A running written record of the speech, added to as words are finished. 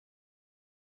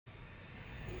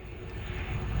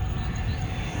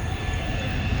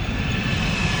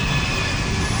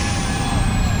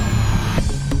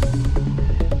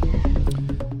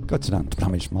Gott sei Dank, mein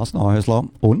Name ist Marcel Häusler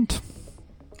und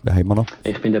wer haben wir noch?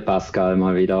 Ich bin der Pascal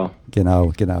mal wieder.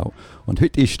 Genau. Und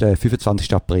heute ist der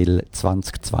 25. April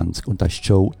 2020 und das ist die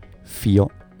Show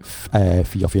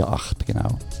 448,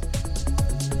 genau.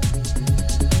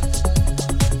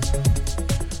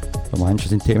 Was meinst du,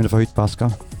 sind die Themen von heute,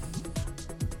 Pascal?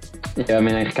 Ja, wir haben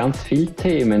eigentlich ganz viele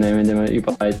Themen.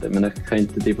 Wir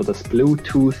könnten über das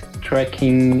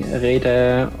Bluetooth-Tracking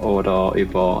reden oder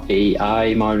über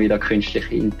AI, mal wieder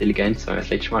künstliche Intelligenz, weil wir das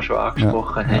letzte Mal schon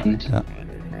angesprochen haben. Ja.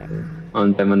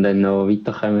 Und wenn wir dann noch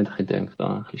weiterkommen, dann könnt ihr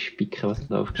da ein bisschen spicken, was wir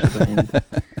da aufgeschrieben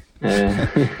haben.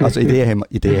 Also Ideen haben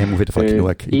wir auf jeden Fall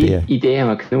genug. Ideen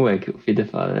haben wir genug, auf jeden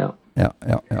Fall, ja. Ja,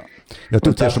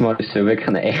 und das Mal ist ja wirklich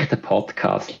ein echter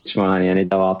Podcast. Das Mal habe ich ja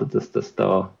nicht erwartet, dass das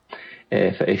da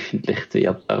veröffentlicht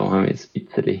wird. Darum haben wir jetzt ein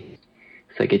bisschen, ich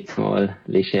sage jetzt mal,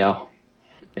 leger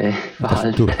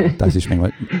verhalten. Das ist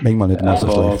manchmal nicht mal so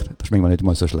schlecht. Das ist manchmal nicht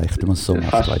mal so schlecht, wenn man es so macht.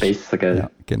 Fast besser, gell?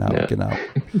 Ja, genau.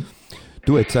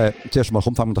 Du, jetzt zuerst mal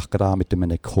fangen wir doch gerade an mit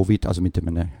einem Covid, also mit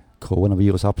einem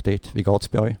Coronavirus-Update. Wie geht es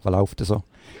bei euch? Was läuft das so?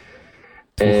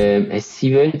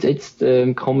 Sie wollen jetzt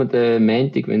kommenden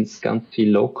Montag, wenn es ganz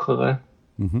viel lockere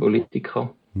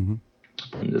Politiker,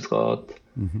 Bundesrat,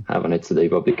 haben nicht so den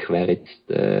Überblick, wer jetzt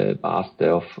was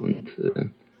darf und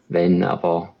wenn,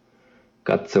 aber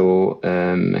gerade so,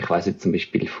 ich weiss jetzt zum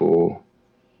Beispiel von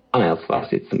März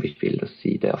weiss jetzt zum Beispiel, dass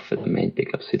sie dürfen am Montag,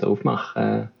 glaube ich, wieder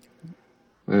aufmachen.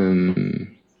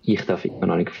 Ich darf immer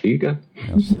noch nicht fliegen,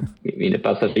 mit meinen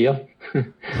Passagieren.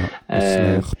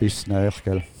 Bis näher,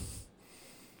 gell?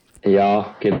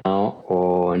 Ja, genau.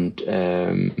 Und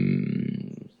die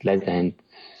Läden haben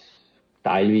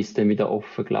teilweise dann wieder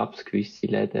offen, glaube ich, gewisse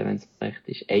Läden, wenn es recht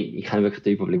ist. Ich habe wirklich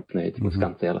den Überblick nicht, ich muss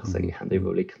ganz ehrlich sagen, ich habe den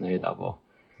Überblick nicht, aber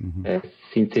es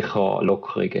sind sicher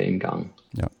Lockerungen im Gang.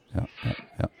 Ja.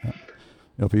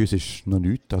 Ja, bei uns ist noch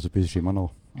nichts, also bei uns ist immer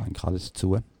noch eigentlich alles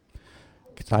zu.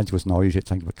 Das Einzige, was neu ist,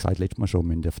 jetzt haben wir gesagt, letztes Mal schon,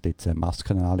 wir dürfen jetzt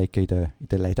Masken anlegen in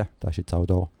den Läden. Das ist jetzt auch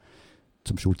da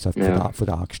zum Schutz von den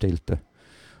Angestellten.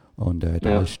 Und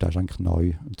das ist eigentlich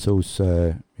neu. Und so ist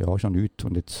noch nichts.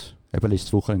 Und jetzt, eben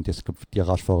letztes Wochenende, das habe ich dir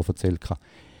rasch vorher erzählt, haben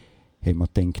wir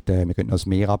gedacht, wir gehen ans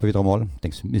Meer runter wieder mal. Ich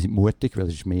denke, wir sind mutig, weil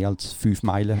es ist mehr als 5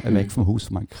 Meilen weg vom Haus,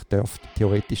 wo man eigentlich dürfte,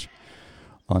 theoretisch.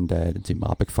 Und dann sind wir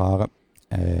runtergefahren.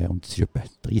 Und es ist etwa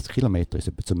 30 Kilometer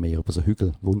zum Meer, über so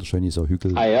Hügel, wunderschöne so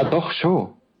Hügel. Ah ja, doch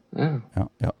schon. Ja,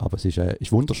 aber es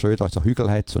ist wunderschön, da es so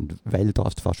Hügel hat und Wälder,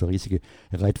 es fast schon riesige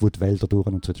Redwood-Wälder durch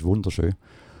und so, das ist wunderschön.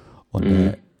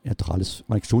 Und doch alles,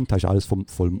 meine Stunde ist alles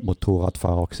voll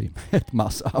Motorradfahrer gewesen.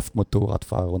 Massenhaft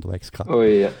Motorradfahrer unterwegs gehabt. Oh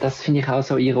ja, das finde ich auch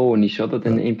so ironisch, oder?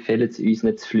 Dann empfehlen sie uns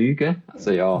nicht zu fliegen.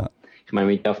 Also ja. Ich meine,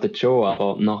 wir dürfen schon,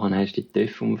 aber nachher hast du die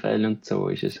TÜV-Unfälle und so,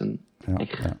 ist es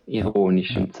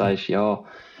ironisch. Und du sagst,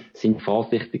 sind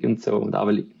vorsichtig und so, und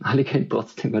alle können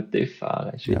trotzdem mal TÜV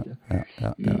fahren. Ja.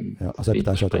 Also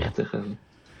das ist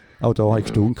auch da habe ich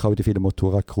gestaunt, wie viele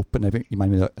Motorradgruppen. Ich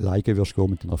meine, wenn du alleine wirst gehen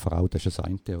mit einer Frau, das ist das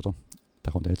eine, oder? Da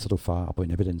kommt nicht so drauf an, aber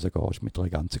wenn du dann so gehst mit einer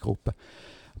ganzen Gruppe.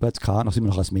 Aber jetzt sind wir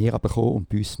noch ans Meer gekommen, und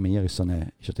bei uns Meer ist ja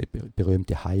der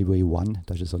berühmte Highway 1,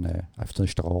 das ist einfach so eine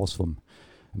Straße, vom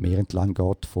Meer entlang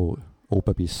geht, von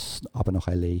oben bis runter nach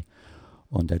L.A.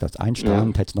 Und das ein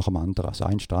Strand hat es nach dem anderen, also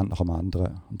ein Strand nach dem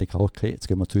anderen. Und ich dachte, okay, jetzt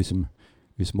gehen wir zu unserem,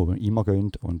 wo wir immer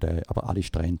gehen. Und, aber alle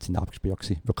Strände sind abgesperrt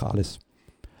gewesen, wirklich alles.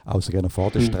 Außer gerne vor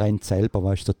den Stränden selber,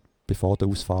 weißt du, bevor der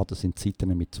Ausfahrt sind die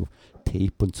Seiten mit so Tape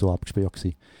und so abgesperrt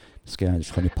gewesen. Das kann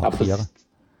nicht parkieren.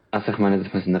 Also ich meine,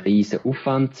 das muss ein riesen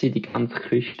Aufwand sein, die ganze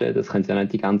Küste. Das können sie ja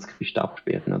nicht die ganze Küste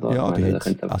absperren, oder? Ja, ich meine, das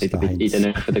können sie auch in der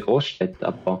Nähe der Großstädte,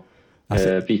 aber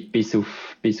bis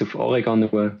auf Oregon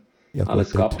nur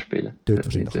alles abspielen. Dort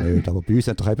wahrscheinlich nicht, aber bei uns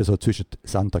hat doch eben so zwischen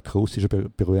Santa Cruz, ist ja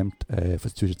berühmt,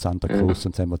 zwischen Santa Cruz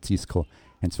und San Francisco,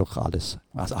 haben sie wirklich alles,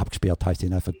 also abgesperrt heisst,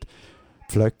 sie einfach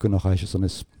Pflöcke und nachher ist so ein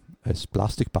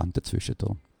Plastikband dazwischen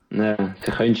da. Ja,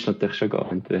 sie können es natürlich schon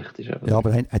gar nicht richtig. Ja,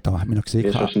 aber da haben wir noch gesehen,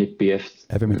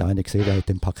 eben mit einem gesehen, der hat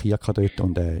den parkiert dort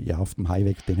und auf dem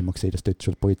Highway, den haben wir gesehen, dass dort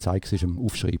schon die Polizei war am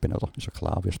Aufschreiben, oder? Ist ja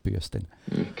klar, wie spürst du denn.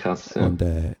 Krass, ja. Und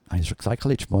habe ich schon gesagt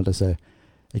letztes Mal, dass eine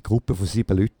Gruppe von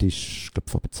 7 Leuten ist, ich glaube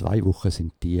vor 2 Wochen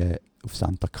sind die auf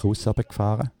Santa Cruz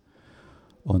runtergefahren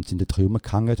und sind dort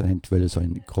rumgehangen, dann wollten so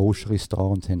ein grosses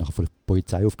Restaurant und sind nachher von der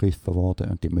Polizei aufgegriffen worden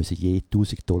und die müssen je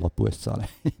 $1000 Buß zahlen.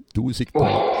 $1000.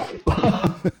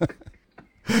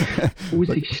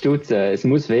 $1000, es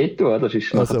muss wehtun, oder? Das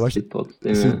ist also,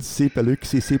 trotzdem. Es sind 7 Leute,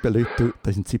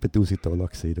 das sind $7000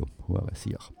 gewesen, du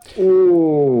Sicher.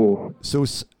 Oh!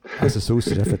 Sonst ist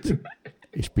einfach,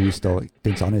 ist bei uns da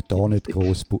auch nicht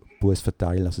gross Buß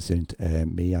verteilen, also es sind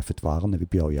mehr einfach die Waren, wie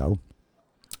bei euch auch.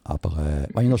 Aber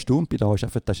was ich noch erstaunt bin, da ist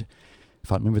einfach,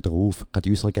 fällt mir wieder auf, gerade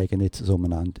in unserer Gegend jetzt so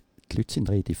umeinander, die Leute sind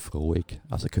relativ ruhig.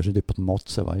 Also du hörst nicht jemanden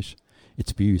motzen, weißt du.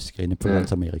 Jetzt bei uns, ich rede nicht von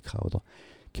ganz Amerika, oder?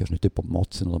 Du hörst nicht jemanden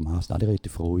motzen oder maßen, alle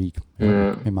relativ ruhig.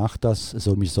 Ja. Wir machen das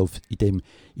so, wir so in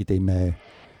dem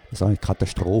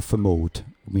Katastrophenmode.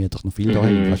 Wir haben doch noch viel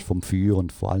daheim, vom Feuer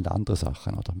und von allen anderen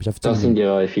Sachen. Oder? Da sind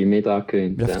ja viel mehr da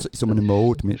gewöhnt. Wir sind in so einem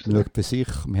Mode, wir schauen bei sich,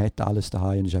 man hat alles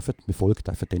daheim und man folgt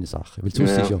einfach diesen Sachen. Weil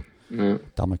sonst ist ja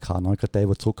der Amerikaner gerade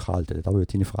der zurückhalten, der will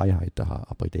seine Freiheiten haben.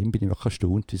 Aber in dem bin ich wirklich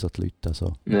erstaunt, wie so die Leute.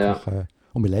 Also, wirklich,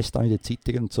 und man lässt auch in den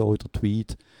Zeitungen und so, oder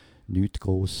Tweet, nichts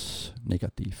gross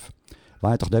negativ.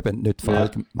 Weil doch eben nicht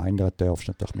verallgemeinern darfst,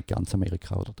 natürlich mit ganz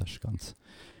Amerika, oder? Das ist ganz...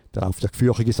 Da laufen ja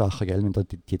gefürchtige Sachen, gell, wenn du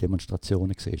die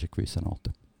Demonstrationen siehst, in gewissen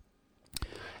Orten.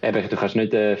 Eben, du kannst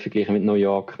nicht vergleichen mit New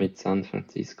York, mit San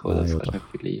Francisco, das kannst du nicht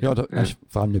vergleichen. Ja,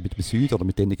 vor allem nicht mit dem Süden oder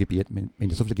mit den Gebieten, wenn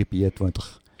so viele Gebiete, die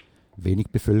wenig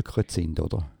bevölkert sind,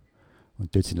 oder?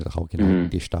 Und dort sind natürlich auch genau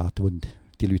die Staaten, wo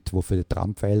die Leute, die für den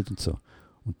Trump wählen und so.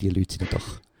 Und die Leute sind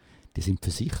natürlich, die sind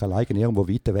für sich allein irgendwo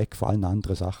weiter weg von allen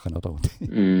anderen Sachen, oder?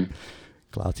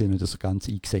 Klar, sie sind nicht so ganz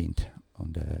eingesehen.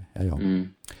 Und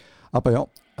Aber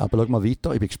schau mal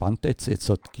weiter, ich bin gespannt jetzt.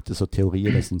 Jetzt gibt es so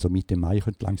Theorien, dass so Mitte Mai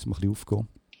könnte langsam ein bisschen aufgehen.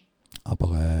 Aber,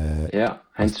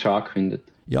 haben sie schon angekündigt.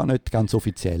 Ja, nicht ganz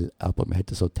offiziell, aber man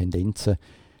hätte so Tendenzen.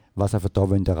 Was einfach da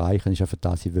erreichen wollen, ist einfach,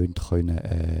 dass sie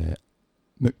können,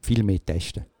 viel mehr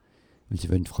testen. Weil sie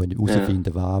wollen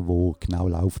herausfinden, wo genau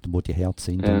läuft und wo die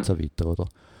Herzen sind und so weiter, oder?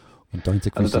 Und da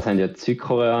also das haben ja die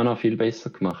Südkoreaner viel besser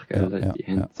gemacht, gell? Die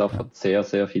haben sofort sehr,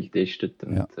 sehr viel getestet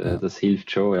und das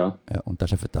hilft schon, ja. Und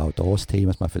das ist einfach auch das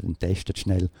Thema, dass man den testet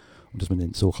schnell und dass man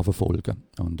den so verfolgen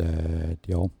kann. Und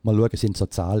mal schauen, sind so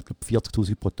Zahlen,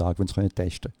 40'000 pro Tag, wenn sie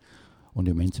testen können. Und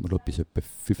im Moment sind wir bis etwa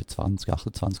 25'000,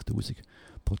 28'000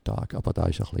 pro Tag, aber da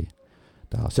ist ein bisschen...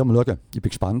 Ja, mal schauen, ich bin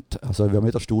gespannt. Also, wir haben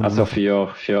wieder Stunden. Also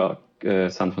für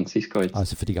San Francisco jetzt?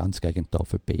 Also für die ganze Gegend da,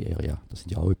 für die Bay Area. Das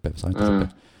sind ja auch etwa,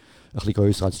 ein bisschen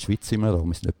grösser als die Schweiz sind wir da.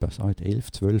 Wir sind etwa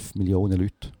 11, 12 Millionen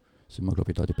Leute. Sind wir,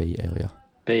 glaube ich, da in der Bay Area.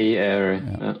 Bay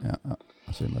Area, ja.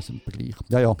 Also wenn wir es im Vergleich.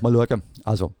 Ja, mal schauen.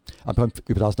 Also, aber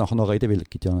über das nachher noch reden, weil es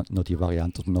gibt ja noch die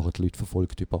Variante, dass man nachher die Leute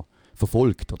verfolgt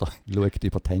oder schaut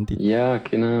über das Handy. Ja,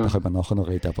 genau. Da können wir nachher noch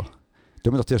reden. Aber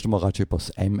tun wir doch zuerst mal über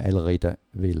das ML reden,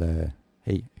 weil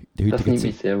in der heutigen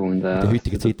Zeit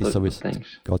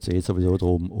geht es sowieso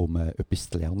darum, um etwas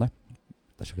zu lernen.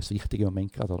 Das ist das Wichtige im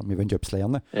Moment gerade. Oder? Wir wollen ja etwas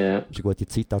lernen. Ja. Es ist eine gute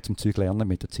Zeit auch zum Zeug lernen,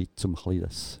 mit der Zeit zum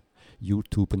das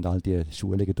YouTube und all die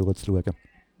Schulungen durchzuschauen.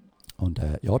 Und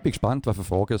ich bin gespannt, was für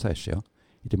Fragen du hast, in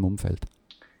dem Umfeld.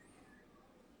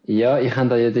 Ja, ich habe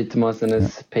da ja dort mal so ein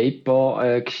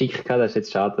Paper geschickt. Das ist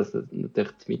jetzt schade, dass das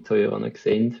natürlich die Mithörer nicht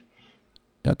sehen.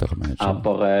 Ja, da kann man jetzt schon.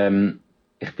 Aber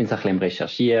ich bin so ein bisschen am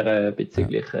Recherchieren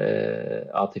bezüglich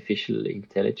Artificial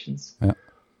Intelligence. Ja.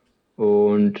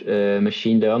 Und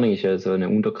Machine Learning ist ja so eine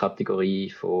Unterkategorie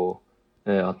von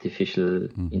Artificial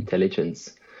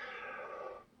Intelligence.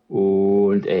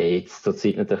 Und jetzt zur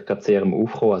Zeit natürlich gerade sehr am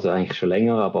Aufkommen, also eigentlich schon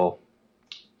länger, aber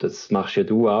das machst ja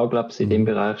du auch, glaube ich, in dem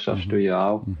Bereich schaffst du ja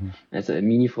auch. Also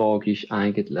meine Frage ist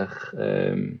eigentlich,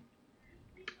 ob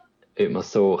man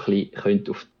so ein bisschen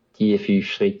könnte auf die 5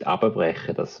 Schritte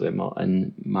abbrechen, dass wenn man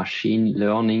ein Machine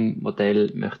Learning Modell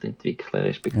möchte entwickeln,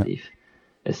 respektive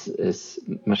ein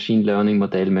Machine Learning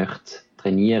Modell möchte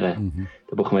trainieren,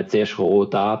 da brauchen wir zuerst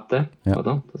Rohdaten,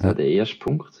 oder? Das ist der erste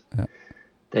Punkt. Ja.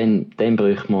 Dann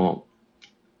bräuchte man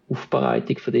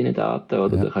Aufbereitung von diesen Daten,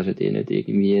 oder? Da kannst du die nicht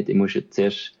irgendwie, die musst du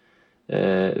zuerst,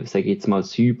 sage ich jetzt mal,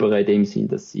 säubern in dem Sinn,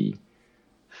 dass sie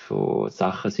von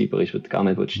Sachen sauber ist, die du gar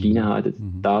nicht reinhaben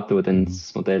willst. Daten, wo dann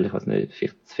das Modell, ich weiß nicht,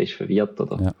 vielleicht zu fest verwirrt,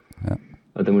 oder? Ja.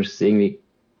 Und dann musst du es irgendwie,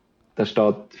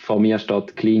 vor mir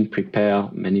steht Clean,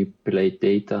 Prepare, Manipulate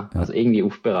Data, also irgendwie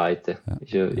aufbereiten.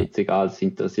 Ist ja jetzt egal, es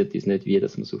interessiert uns nicht, wie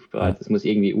das muss aufbereiten. Es muss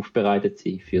irgendwie aufbereitet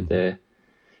sein für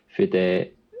den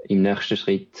im nächsten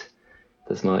Schritt,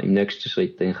 dass man im nächsten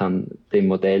Schritt dann kann dem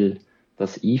Modell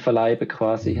das einverleiben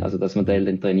quasi, also das Modell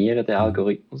dann trainieren, den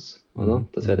Algorithmus, oder?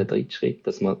 Das wäre der dritte Schritt,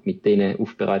 dass man mit den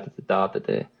aufbereiteten Daten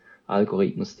den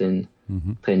Algorithmus dann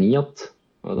trainiert,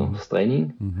 oder? Das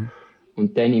Training.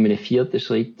 Und dann in einem vierten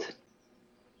Schritt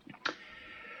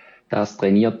das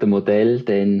trainierte Modell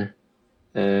dann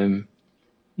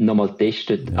nochmal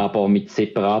testet, aber mit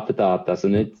separaten Daten, also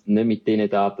nicht mit den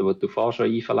Daten, die du vorher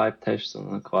schon einverleibt hast,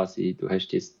 sondern quasi du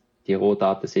hast die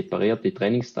Rohdaten separiert, die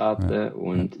Trainingsdaten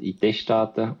und die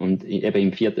Testdaten, und eben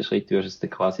im vierten Schritt wirst du es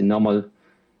dann quasi nochmal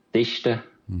testen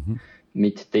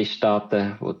mit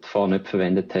Testdaten, die du vorher nicht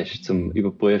verwendet hast, um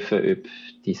überprüfen, ob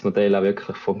dein Modell auch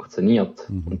wirklich funktioniert.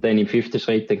 Und dann im fünften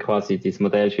Schritt dann quasi dein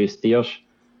Modell justierst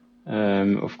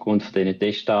aufgrund von diesen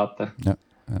Testdaten.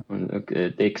 Und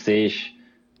dann siehst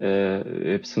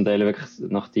ob das Modell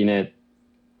wirklich nach deinen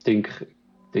Dünk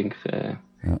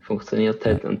funktioniert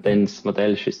hat und dann das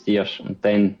Modell justierst und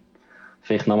dann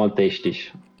vielleicht nochmal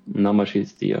testest und nochmal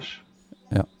justierst.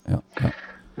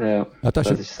 Ja,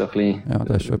 das ist so ein bisschen...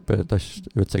 Ja, ich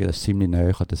würde sagen, das ist ziemlich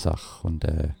nahe an der Sache. Und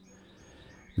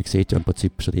man sieht ja im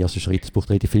Prinzip schon den ersten Schritt, es braucht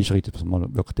relativ viele Schritte, bis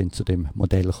man wirklich dann zu dem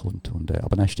Modell kommt. Und,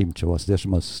 aber nein, stimmt schon. Also zuerst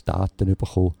mal das Daten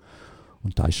bekommen.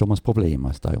 Und da ist schon mal das Problem.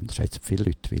 Also da unterschätzen viele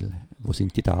Leute, weil wo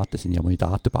sind die Daten? Sind ja mal in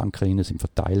Datenbanken rein, sind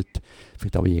verteilt,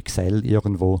 vielleicht auch in Excel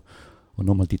irgendwo. Und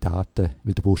nur mal die Daten,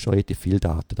 weil du brauchst schon relativ viele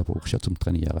Daten, da brauchst du ja zum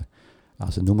Trainieren.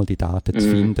 Also nur mal die Daten zu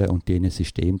finden und die in ein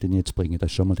System zu bringen,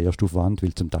 das ist schon mal der erste Aufwand,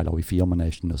 weil zum Teil auch in Firmen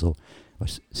ist also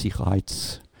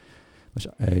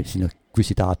sind ja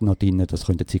gewisse Daten noch drin, das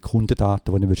können jetzt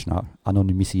Kundendaten, die du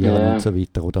anonymisieren und so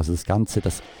weiter. Oder also das Ganze,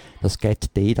 das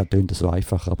Get-Day, das klingt so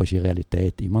einfach, aber ist in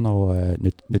Realität immer noch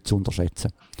nicht zu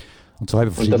unterschätzen. Und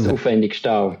das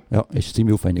Aufwendigste auch. Ja, ist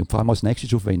ziemlich aufwendig. Und vor allem als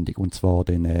nächstes aufwendig, und zwar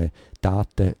den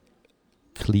Daten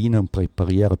cleanen und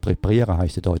präparieren. Präparieren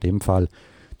heisst ja da in dem Fall,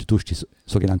 du tust die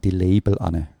sogenannte Label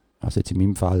an. Also jetzt in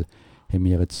meinem Fall haben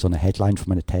wir jetzt so eine Headline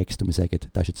von einem Text und wir sagen,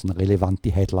 das ist jetzt eine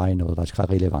relevante Headline oder das ist keine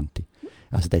relevante.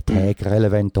 Also der Tag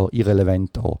relevant oder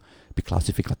irrelevant oder bei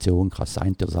Klassifikation kann es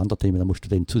sein oder das andere Thema, da musst du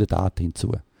dann zu den Daten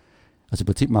hinzu. Also im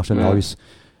Prinzip machst du ein neues,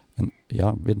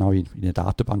 wird neu in eine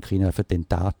Datenbank rein, für den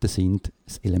Daten sind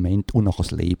das Element und nachher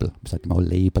das Label. Man sagt mal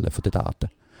Labeln von den Daten.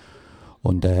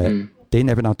 Und dann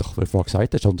eben auch, wie du vorhin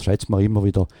gesagt hast, unterschätzt man immer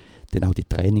wieder, dann auch die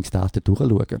Trainingsdaten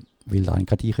durchschauen. Weil da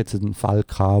hatte ich jetzt einen Fall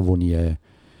gehabt, wo ich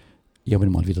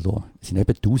irgendwann mal wieder da, es sind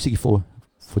eben Tausende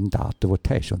von Daten, die du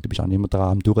hast. Und du bist auch nicht immer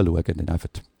dran am Durchschauen. Dann einfach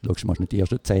schaust du mal die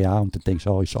ersten 10 an und dann denkst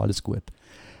du, ist alles gut.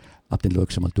 Aber dann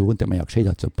schaust du mal durch und dann merkst du,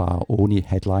 hat es ein paar ohne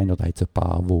Headline oder hat es ein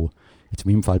paar, wo jetzt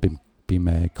in meinem Fall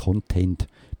beim Content,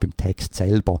 beim Text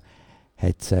selber,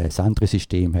 hat das andere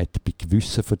System hat bei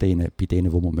gewissen von denen, bei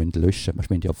denen, die man löschen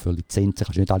müssen, ja für Lizenzen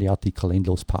kannst du nicht alle Artikel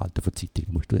endlos behalten von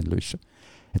Zeitungen, musst du dann löschen.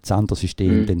 Hat das andere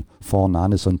System dann vorne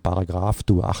an so einen Paragraph,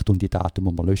 Achtung, die Daten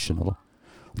muss man löschen, oder?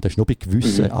 Und das war nur bei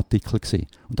gewissen Artikeln gewesen.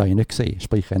 Und da habe ich nicht gesehen.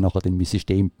 Sprich, ich habe nachher mein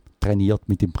System trainiert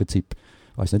mit im Prinzip,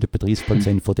 ich weiß nicht, etwa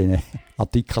 30% von diesen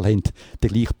Artikeln haben den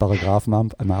gleichen Paragraphen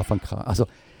am Anfang gehabt. Also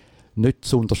nicht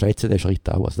zu unterschätzen, der Schritt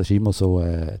auch. Also das ist immer so,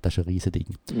 das ist ein riesen Ding.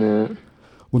 Ja.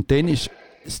 Und dann ist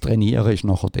das Trainieren ist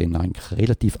nachher dann eigentlich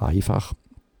relativ einfach,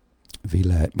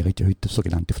 weil wir reden ja heute das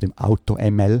sogenannte von dem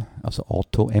Auto-ML, also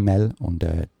Auto-ML. Und wir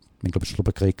haben, glaube ich, schon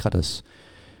darüber geredet, dass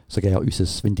sogar wenn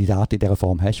du die Daten in dieser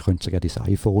Form hast, könntest du sogar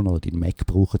dein iPhone oder dein Mac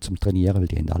brauchen zum Trainieren, weil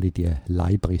die haben alle die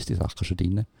Libraries, die Sachen schon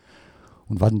drin.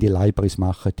 Und was die Libraries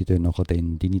machen, die dann nachher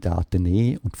dann deine Daten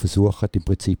nehmen und versuchen im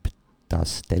Prinzip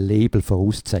den Label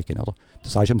vorauszuzeigen. Oder? Du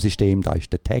sagst am System, da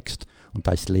ist der Text und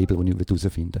da ist das Label, das ich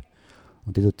herausfinden will.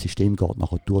 Und das System geht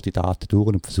nachher durch die Daten durch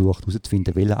und versucht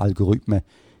herauszufinden, welcher Algorithmen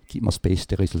gibt mir das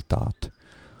beste Resultat.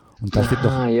 Und das wird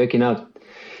ja, genau.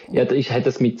 Ja, hat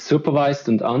das mit Supervised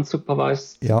und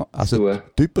Unsupervised ja, also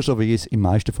typischerweise im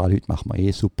meisten Fall heute machen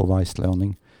wir Supervised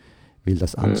Learning, weil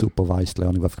das Unsupervised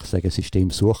Learning, was ich sagen, System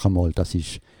suchen mal, das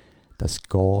geht,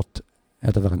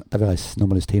 ja, da wäre es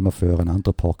nochmal ein Thema für einen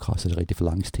anderen Podcast, das ist ein relativ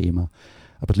langes Thema.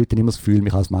 Aber die Leute haben immer das Gefühl, man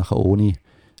kann es machen ohne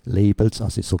Labels,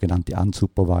 also das sogenannte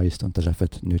Unsupervised, und das ist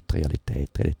einfach nicht die Realität.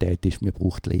 Die Realität ist, man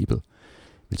braucht Label.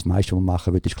 Weil das meiste, was man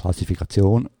machen will, ist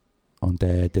Klassifikation. Und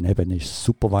dann eben ist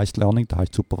Supervised Learning, das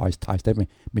heißt Supervised heisst eben,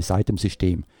 man sagt dem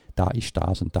System, da ist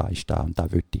das und da ist da und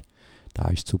da will ich. Da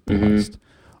ist Supervised.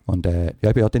 Und dann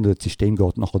das System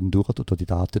geht nachher durch die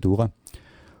Daten durch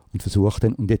und versucht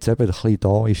dann, und jetzt eben ein bisschen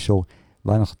da ist schon,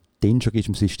 weil nach den schon ist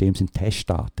im System sind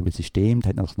Testdaten, weil das System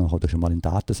hat nachher schon mal einen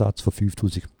Datensatz von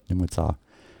 5000, nehmen wir jetzt an,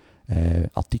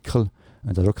 Artikel.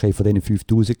 Und das ist okay, von diesen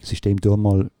 5000 System durch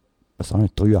mal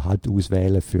 3,5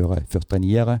 auswählen für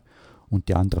Trainieren. Und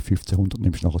die anderen 1500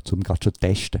 nimmst du nachher zum gerade schon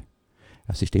testen.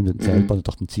 Das System dann selber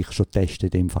doch dann sicher schon testen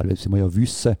in dem Fall, weil sie ja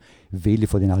wissen, welche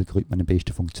von den Algorithmen am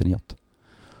besten funktioniert.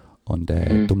 Und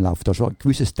darum läuft da schon ein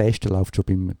gewisses Testen läuft schon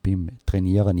beim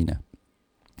Trainieren rein.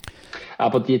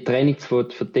 Aber die Training für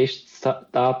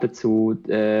Testdaten zu,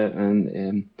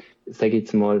 sage ich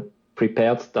jetzt mal,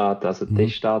 Prepared Daten, also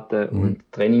Testdaten und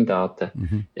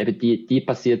Trainingdaten, eben die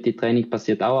Training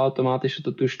passiert auch automatisch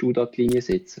oder tust du da die Linie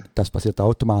setzen? Das passiert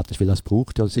automatisch, weil das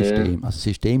braucht ja das System. Also das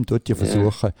System tut ja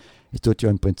versuchen, es tut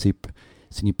ja im Prinzip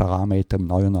seine Parameter im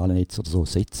neuronalen Netz oder so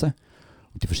setzen.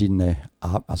 Und die verschiedenen,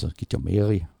 also es gibt ja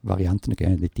mehrere Varianten,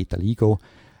 gerne nicht in Detail eingehen,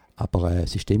 aber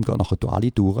das System geht nachher durch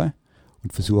alle durch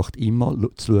und versucht immer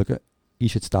zu schauen,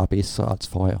 ist jetzt da besser als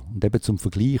vorher. Und eben zum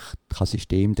Vergleich kann das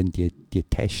System dann die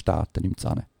Testdaten nimmt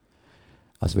an.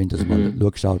 Also wenn du das mal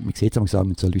schaust, man sieht es auch,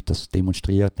 wenn so Leute das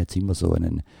demonstrieren, dann hat es immer so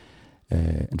einen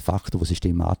ein Faktor, wo das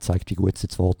System anzeigt, wie gut es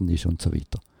jetzt worden ist und so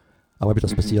weiter. Aber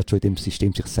das passiert schon, indem das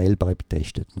System sich selber eben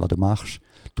testet. Und was du machst,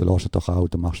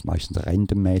 du machst meistens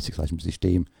randommäßig, das heißt im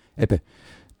System, eben,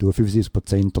 du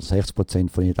 75% oder 60%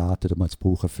 von den Daten die wir jetzt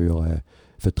brauchen für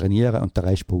Trainieren und den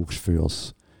Rest brauchst du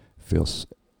fürs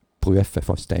Prüfen,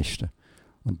 fürs Testen.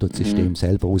 Und du das System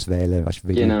selber auswählen, weißt,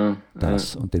 wie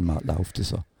das und dann läuft es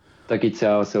so. Da gibt es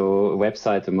ja auch so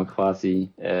Websites, wo man quasi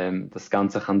das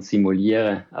Ganze kann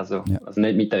simulieren kann. Also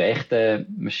nicht mit der echten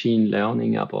Machine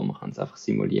Learning, aber man kann es einfach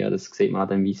simulieren. Das sieht man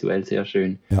dann visuell sehr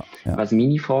schön. Ja. Was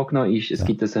meine Frage noch ist, es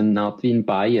gibt so eine Art wie ein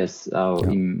Bias auch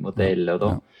im Modell, oder?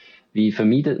 Ja. Wie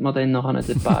vermeidet man denn nachher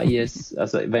den Bias?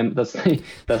 Also wenn dass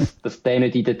der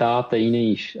nicht in den Daten rein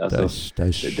ist. Also,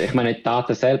 ich meine, die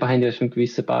Daten selber haben ja schon einen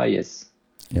gewissen Bias.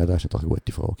 Ja, das ist eine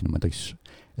gute Frage.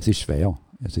 Es ist schwer.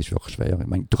 Es ist wirklich schwer. Ich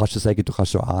meine, du kannst schon sagen, du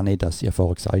kannst schon annehmen, dass ich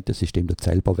vorher gesagt habe, das System dort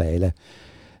selber wählen,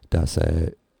 dass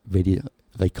welche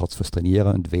Records fürs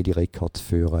Trainieren und welche Records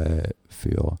für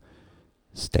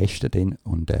das Testen dann.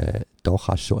 Und da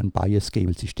kannst du schon einen Bias geben,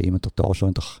 weil das System da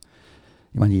schon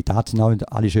ich meine, die Daten sind auch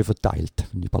alle schön verteilt,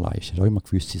 wenn du überlegst. Es ist auch immer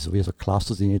gewisse, so wie so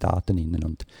Cluster sind die Daten drin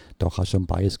und da kannst du schon einen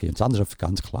Bias geben. Das andere ist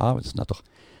ganz klar, das sind natürlich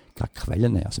gerade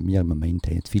Quellen. Also wir im Moment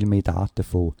haben viel mehr Daten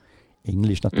von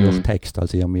Englisch natürlich Text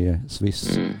als irgendwie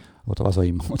Swiss oder was auch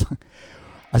immer.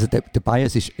 Also der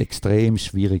Bias ist extrem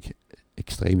schwierig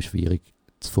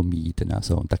zu vermeiden.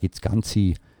 Also, und da gibt es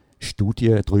ganze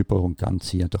Studien darüber und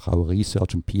ganze natürlich auch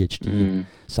Research und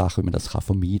PhD-Sachen, wie man das kann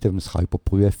vermeiden kann, wie man das kann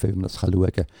überprüfen, wie man das kann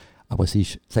schauen. Aber es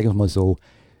ist, sagen wir mal so,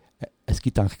 es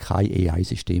gibt eigentlich kein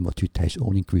AI-System, das du heute hast,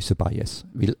 ohne einen gewissen Bias.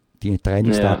 Weil die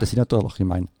Trainingsdaten sind natürlich, ich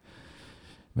meine,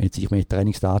 wenn ich mir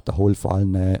Trainingsdaten hole, vor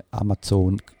allem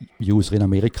Amazon-User in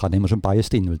Amerika, nehmen wir schon Bias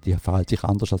drin, weil die verhalten sich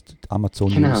anders als die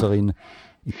Amazon-User in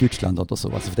Deutschland oder so.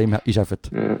 Also von dem her ist einfach,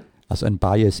 also ein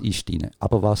Bias ist drin.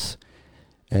 Aber was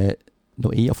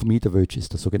noch eher vermeiden willst,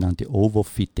 ist das sogenannte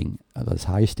Overfitting. Also das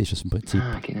heisst, ist es im Prinzip,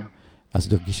 also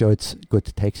du gibst ja jetzt, gut,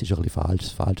 der Text ist ein bisschen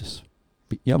falsches.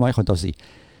 Ja, man kann das sein.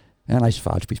 Ja, nein, ist ein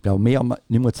falsches Beispiel. Aber mehr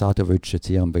nicht mehr sagen, du willst jetzt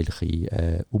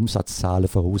irgendwelche Umsatzzahlen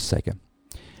voraussagen.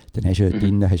 Dann hast du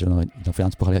in der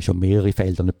Finanzbuchhaltung schon mehrere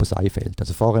Felder, nicht bloß ein Feld.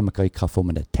 Also vorher haben wir geredet von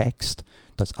einem Text,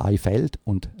 das ist ein Feld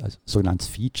und ein sogenanntes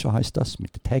Feature heisst das,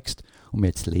 mit dem Text und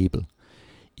mit dem Label.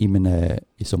 In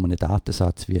so einem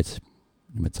Datensatz wie jetzt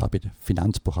bei der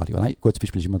Finanzbuchhaltung. Ein gutes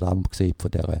Beispiel ist immer da, wo man sieht,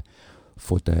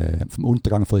 vom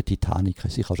Untergang von der Titanic.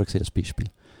 Ich habe schon gesehen, das Beispiel.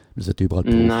 Das wird überall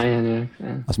prüfen. Nein.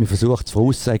 Also man versucht zu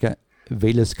voraussagen,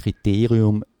 welches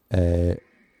Kriterium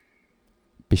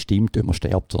bestimmt, ob man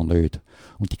stirbt oder nicht.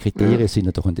 Und die Kriterien sind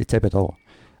ja doch, und jetzt eben da,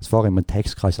 es war immer ein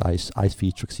Textkreis ein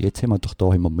Feature gewesen. Jetzt haben wir doch da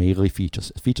mehrere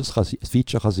Features. Ein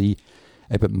Feature kann sein,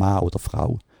 eben Mann oder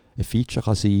Frau. Ein Feature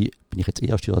kann sein, bin ich jetzt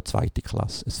erste oder zweite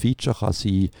Klasse. Ein Feature kann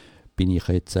sein, bin ich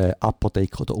jetzt Upper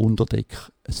Deck oder Unterdeck.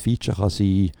 Ein Feature kann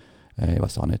sein,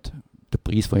 weiß auch nicht, der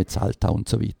Preis, den ich gezahlt habe und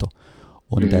so weiter.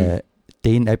 Und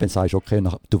dann eben sagst du, okay,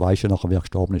 du weißt ja nachher, wer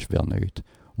gestorben ist, wer nicht.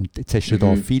 Und jetzt hast du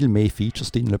da viel mehr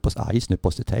Features drin, nicht bloß eins, nicht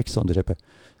bloß der Text, sondern eben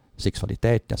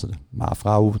Sexualität, also Mann,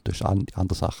 Frau, das ist die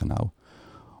anderen Sachen auch.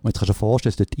 Und jetzt kannst du dir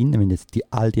vorstellen, dass dort innen, wenn jetzt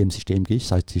all die im System gibt,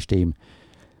 das heißt das System,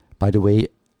 by the way,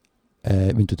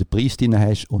 wenn du den Preis drin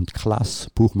hast und die Klasse,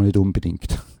 braucht man nicht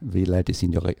unbedingt, weil die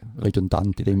sind ja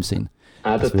redundant in dem Sinn.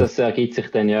 Das ergibt sich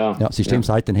dann, ja. Ja, das System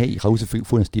sagt dann, hey, ich habe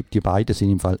herausgefunden, die beiden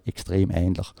sind im Fall extrem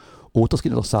ähnlich. Oder es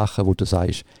gibt auch Sachen, wo du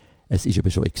sagst, es ist aber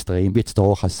schon extrem, wie jetzt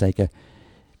da kannst du sagen,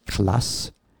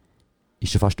 Klasse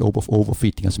ist ja fast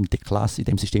Overfitting. Also mit der Klasse, in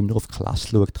dem System nur auf die Klasse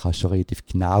schaut, kannst du schon relativ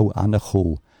genau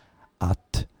ankommen an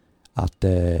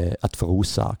die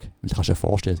Voraussage. Weil du kannst dir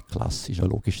vorstellen, die Klasse ist ja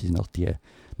logisch, die sind auch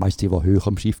meist die höher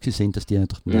am Schiff sind, dass die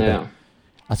natürlich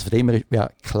also von dem her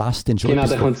wäre Klasse dann schon. Genau,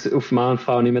 da kommt es auf Mann und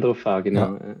Frau nicht mehr drauf an. Genau.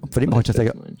 Ja. Und von dem her kannst du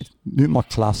sagen, nicht mal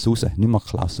Klasse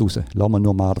raus. Lass wir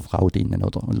nur Mann oder Frau drinnen,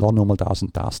 oder? Und lass nur mal das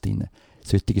und das drinnen.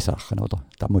 Solche Sachen, oder?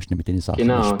 Da musst du nicht mit diesen Sachen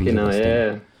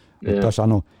spielen. Genau, das ist auch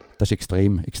noch, das ist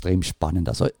extrem spannend.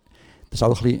 Also, das ist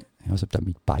auch ein bisschen, ich weiß nicht, ob das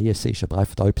mit Bias ist, aber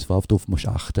einfach da etwas, worauf du musst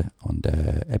achten und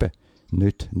eben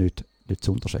nicht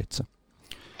zu unterschätzen.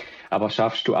 Aber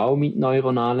schaffst du auch mit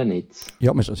neuronalen Netzen?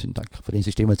 Ja, wir sind von den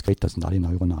Systemen, die das sind alle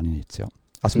neuronale Netze, ja.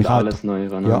 Also sind alles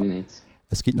neuronale Netze?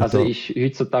 Also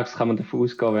heutzutage kann man davon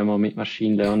ausgehen, wenn man mit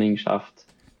Machine Learning schafft,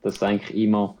 dass eigentlich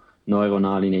immer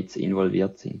neuronale Netze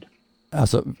involviert sind.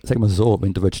 Also sagen wir so,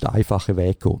 wenn du den einfachen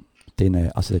Weg gehen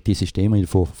willst, also die Systeme, die ich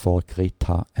vorher geredet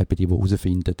habe, die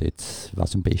herausfinden,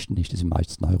 was am besten ist, das sind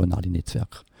meistens neuronale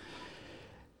Netzwerke.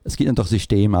 Es gibt natürlich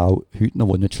Systeme auch heute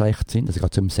noch, die nicht schlecht sind, also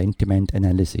gerade zum Sentiment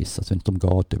Analysis, also wenn es darum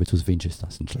geht, ob du herausfindest, ist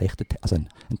das ein schlechter ein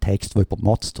Text, der jemand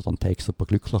motzt oder ein Text, der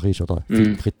glücklich ist oder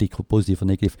viel Kritik, Positiv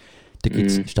oder negativ, da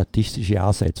gibt es statistische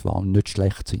Ansätze, die auch nicht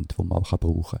schlecht sind, die man auch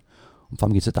brauchen kann. Und vor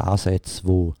allem gibt es Ansätze,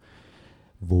 wo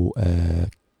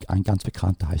ein ganz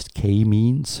bekannter heißt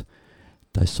K-Means.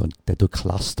 Das ist so, der durch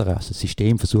Clustern, also das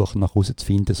System versucht nach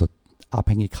herauszufinden, so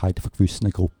Abhängigkeiten von gewissen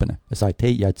Gruppen. Er sagt,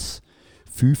 hey, ich habe jetzt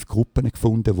 5 Gruppen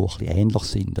gefunden, die ein bisschen ähnlich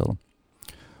sind. Oder?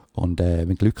 Und wenn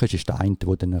du Glück hast, ist der eine,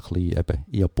 der dann ein bisschen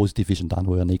eher positiv ist und der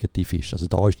andere, der eher negativ ist. Also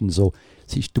da ist dann so,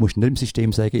 du musst nicht im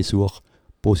System sagen, ich suche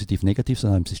positiv, negativ,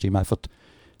 sondern im System einfach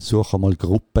suche mal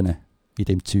Gruppen in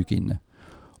dem Zeug rein.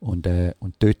 Und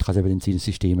dort kann es eben sein, das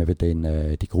System eben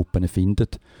dann, die Gruppen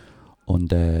findet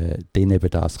und dann eben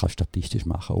das kann statistisch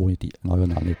machen, ohne die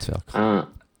neuronalen Netzwerke. Ah,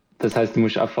 das heisst, du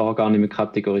musst einfach gar nicht mehr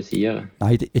kategorisieren?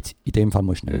 Nein, jetzt, in dem Fall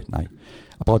musst du nicht, nein.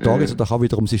 Aber auch da geht es doch auch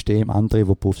wieder um System, andere,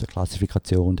 die brauchen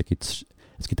Klassifikation,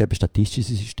 es gibt eben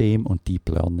statistische Systeme und Deep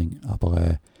Learning,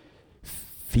 aber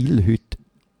viel heute,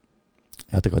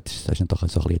 ja, das ist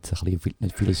natürlich so ein bisschen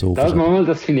nicht philosophisch.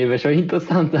 Das finde ich aber schon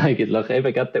interessant eigentlich,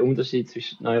 eben gerade der Unterschied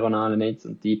zwischen neuronalen Netz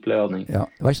und Deep Learning. Ja,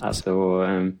 weißt du,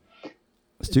 also,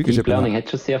 Deep Learning hat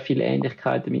schon sehr viele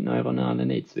Ähnlichkeiten mit neuronalen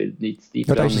Netzen, weil Deep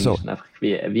Learning ist einfach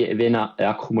wie eine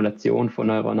Akkumulation von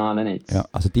neuronalen Netzen. Ja,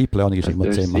 also Deep Learning ist immer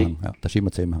Zusammenhang. Ja, das ist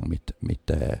immer Zusammenhang mit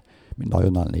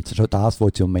neuronalen Netzen. Schon das,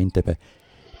 was im Moment eben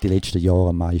die letzten Jahre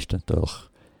am meisten durch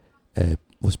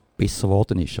wo es besser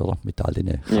geworden ist, oder? Mit all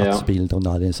diesen Kratzbildern und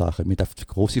all diesen Sachen. Wir haben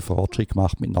grosse Fortschritte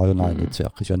gemacht mit neuronalen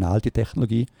Netzwerken. Das ist ja eine alte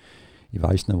Technologie. Ich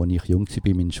weiss noch, als ich jung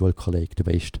war, mein Schulkollege, der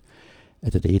Best,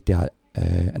 hat der ETH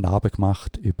eine Arbeit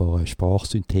gemacht über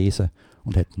Sprachsynthese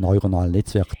und hat neuronale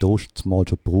Netzwerke mal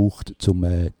schon gebraucht, um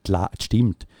die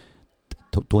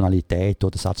Tonalität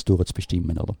oder den Satz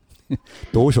durchzubestimmen, oder?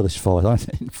 Da schon, das war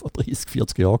vor 30,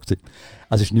 40 Jahren.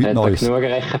 Also es ist nichts Neues. Hat genug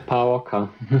Rechenpower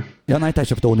gehabt? Ja, nein,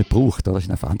 das hast du aber hier nicht gebraucht. Das war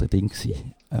einfach ein anderes Ding.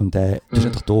 Und das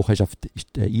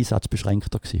ist der Einsatz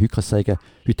beschränkter gewesen. Heute kann ich sagen,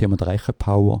 heute haben wir die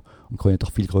Rechenpower und können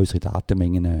doch viel größere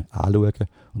Datenmengen anschauen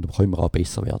und dann können wir auch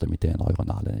besser werden mit den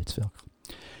neuronalen Netzwerken.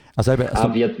 Also eben,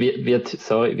 wird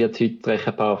heute die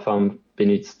Rechenpower vor allem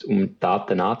benutzt, um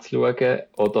Daten anzuschauen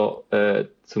oder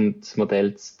um das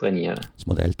Modell zu trainieren? Das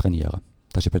Modell trainieren.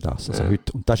 Das ist eben das. Also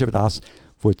heute, und das ist eben das,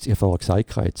 was ich vorher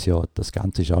gesagt habe. Jetzt, ja, das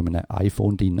Ganze ist auch in einem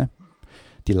iPhone drin,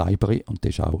 die Library, und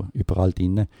das ist auch überall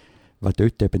drin. Was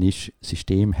dort eben ist, das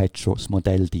System hat schon das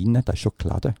Modell drin, das ist schon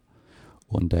geladen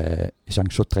und ist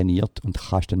eigentlich schon trainiert und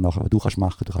kannst dann nachher, was du kannst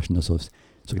machen, du kannst noch so das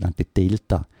sogenannte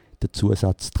Delta, den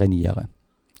Zusatz trainieren.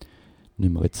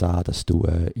 Nehmen wir jetzt an, dass du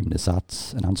in einem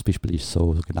Satz, ein anderes Beispiel ist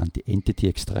so sogenannte Entity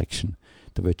Extraction.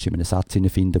 Da willst du in einem Satz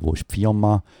finden, wo ist die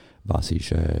Firma, was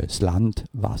ist das Land,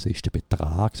 was ist der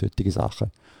Betrag, solche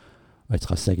Sachen. Und jetzt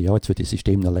kannst du sagen, ja, jetzt wird das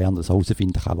System noch lernen, dass es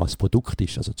herausfinden kann, was das Produkt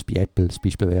ist. Also bei Apple, das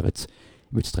Beispiel wäre jetzt,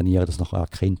 ich würde es trainieren, dass es nachher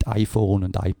erkennt iPhone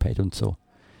und iPad und so.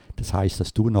 Das heisst,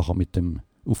 dass du nachher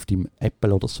auf dem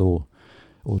Apple oder so,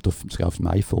 oder auf dem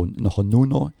iPhone, nachher nur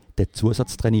noch den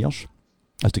Zusatz trainierst.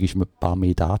 Also du gibst mir ein paar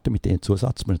mehr Daten mit dem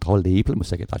Zusatz, man muss ein Label, muss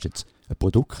sagen, das ist jetzt ein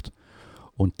Produkt.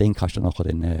 Und dann kannst du nachher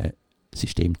das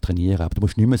System trainieren. Aber du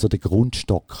musst nicht mehr so den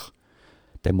Grundstock,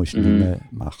 den musst du nicht mehr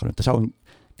machen. Und das ist auch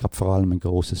gerade vor allem ein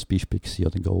grosses Beispiel gewesen,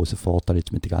 oder ein grosser Vorteil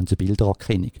jetzt mit der ganzen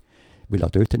Bildererkennung. Weil auch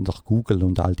dort haben doch Google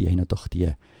und all die haben doch die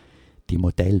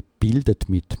Modelle bildet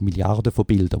mit Milliarden von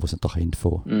Bildern, die sie doch haben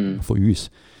von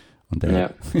uns. Und eben,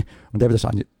 das ist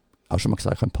eigentlich, auch schon mal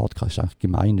gesagt im Podcast, ist eigentlich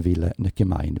nicht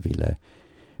gemein, weil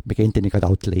wir geben denen gerade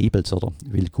auch die Labels, oder?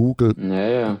 Weil Google...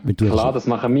 Ja. Klar, das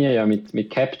machen wir ja mit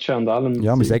Capture und allem.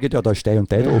 Ja, wir sagen ja, da ist der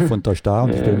und der drauf und da ist da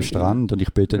und ich bin am Strand und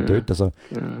ich bin dann dort. Also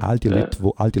all die Leute,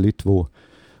 die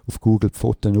auf Google die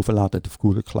Fotos aufladen, auf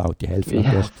Google Cloud, die helfen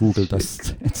natürlich Google, das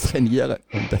zu trainieren.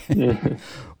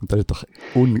 Und das ist doch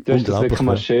unglaublich. Du hast das wirklich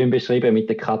mal schön beschrieben mit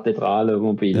der Kathedrale, die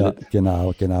man bildet.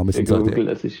 Ja, genau. Wir sind Google,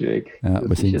 das ist weg. Ja,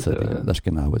 das ist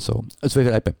genau so. Also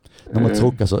eben, nochmal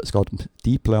zurück, also es geht um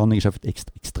Deep Learning, ist einfach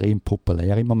extrem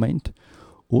populär im Moment.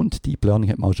 Und Deep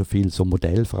Learning hat man auch schon viel so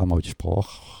Modell, vor allem auch die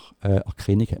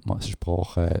Spracherkennung, hat man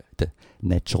der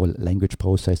Natural Language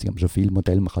Processing, hat man schon viele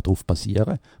Modelle, man kann darauf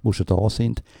basieren, die schon da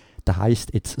sind. Das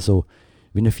heisst jetzt so,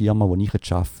 wie eine Firma, die ich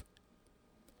jetzt arbeite,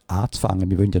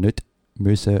 anzufangen, wir wollen ja nicht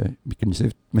müssen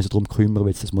darum kümmern,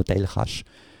 wenn du das Modell kannst,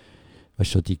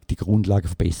 weißt du, die Grundlagen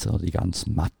verbessern, oder die ganze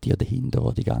Mathe dahinter,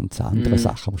 oder die ganzen anderen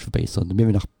Sachen musst verbessern. Und wir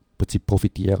wollen im Prinzip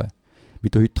profitieren.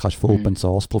 Wie du heute kannst von Open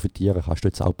Source profitieren, kannst du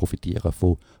jetzt auch profitieren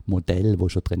von Modellen, die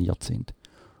schon trainiert sind.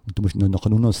 Und du musst nur noch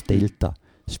das Delta,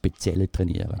 das Spezielle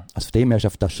trainieren. Also von dem her ist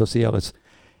das schon sehr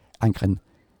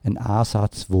ein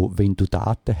Ansatz, wo, wenn du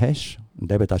Daten hast,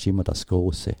 und eben das ist immer das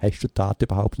Grosse, hast du Daten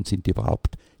überhaupt und sind die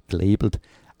überhaupt gelabelt?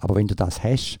 Aber wenn du das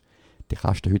hast, dann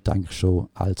kannst du heute eigentlich schon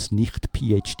als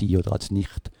Nicht-PhD oder als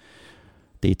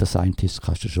Data Scientist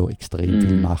kannst du schon extrem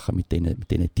viel machen mit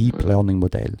diesen Deep Learning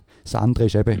Modellen. Das andere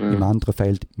ist eben im anderen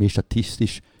Feld mehr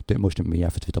statistisch, dort musst du mehr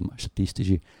einfach wieder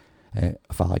statistische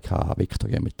Erfahrung haben,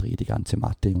 Vektorgeometrie, die ganze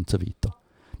Mathe und so weiter.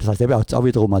 Das heißt eben auch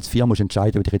wiederum als Firma musst du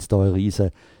entscheiden, ob ich jetzt da eine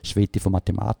riesen Schwette von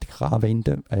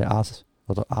Mathematikern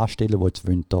anstellen, die jetzt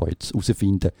wollen da jetzt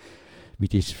herausfinden, wie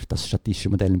das statistische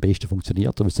Modell am besten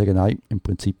funktioniert. Oder wir sagen, nein, im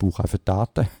Prinzip brauche ich einfach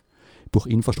Daten, ich brauche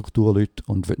Infrastrukturleute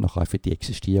und will nachher einfach die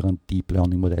existierenden Deep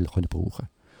Learning Modelle brauchen.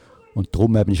 Und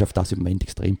darum ist auf das im Moment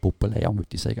extrem populär, würde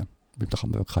ich sagen. Weil da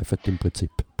kann man wirklich einfach im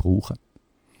Prinzip brauchen.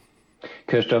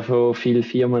 Hörst du auch von vielen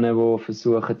Firmen, die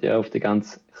versuchen, ja, auf den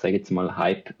ganzen, ich sage jetzt mal,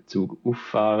 Hype-Zug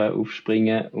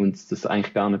aufspringen und das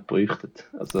eigentlich gar nicht bräuchten?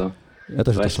 Also, ja,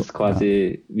 das ist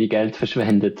quasi wie Geld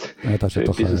verschwendet, ja, das für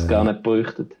etwas, was es gar nicht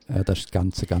bräuchten. Ja, das ist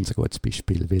ein ganz gutes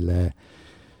Beispiel, weil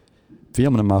die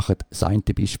Firmen machen das eine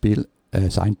Beispiel,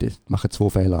 machen zwei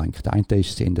Fehler eigentlich. Der eine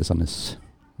ist, sie haben so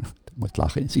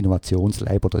ein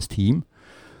Innovationslab oder ein Team,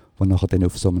 das nachher dann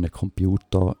auf so einem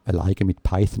Computer alleine mit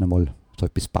Python einmal so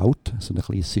etwas baut, so ein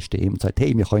kleines System und sagt,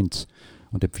 hey, wir können es.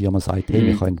 Und die Firma sagt, hey,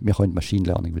 wir können Machine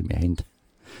Learning, weil wir haben.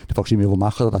 Dann fragst du mich, wo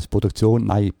machen wir das? Produktion?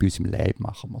 Nein, bei uns im Lab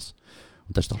machen wir es.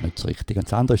 Und das ist doch nicht so richtig. Und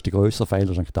das andere ist der grössere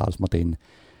Fehler, dass man den,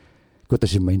 gut,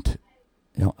 das ist im Moment,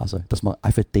 ja, also, dass man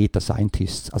einfach Data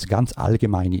Scientists, also ganz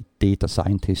allgemeine Data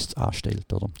Scientists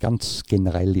anstellt, oder ganz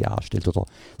generelle anstellt, oder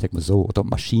sagen wir so, oder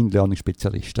Machine Learning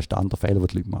Spezialist, das ist der andere Fehler, den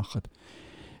die Leute machen.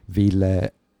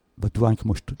 Weil, was du eigentlich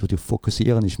musst, du dich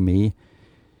fokussieren ist mehr,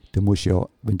 du musst ja,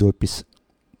 wenn du etwas,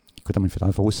 gut, wenn man für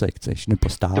einfach aussagt, ist nicht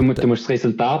bloß Daten. Du musst das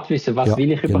Resultat wissen, was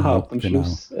will ich überhaupt am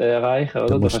Schluss erreichen,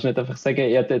 oder? Du kannst nicht einfach sagen,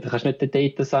 ja, du kannst nicht den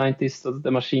Data Scientist oder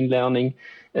den Machine Learning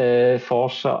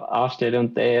Forscher anstellen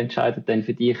und der entscheidet dann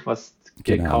für dich, was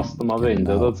die Customer wollen,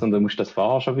 oder? Sondern du musst das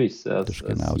vorher schon wissen, als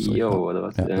CEO, oder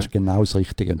was? Ja, das ist genau das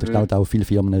Richtige. Und da stehen auch viele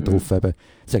Firmen drauf, eben,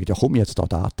 sagen, ja komm, jetzt da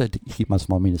Daten, ich gebe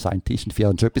mal meine Scientisten für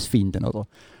schon etwas finden, oder?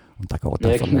 Und das geht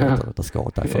einfach nicht. Oder? Das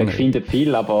geht einfach nicht. Ich finde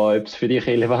viel, aber ob es für dich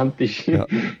relevant ist,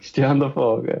 ist die andere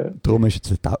Frage. Darum ist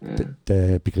jetzt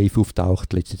der Begriff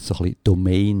auftaucht, letztens so ein bisschen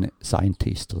Domain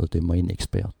Scientist oder Domain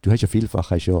Expert. Du hast ja vielfach,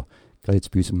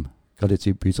 gerade jetzt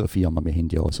bei unserer Firma, wir haben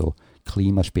ja so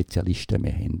Klimaspezialisten,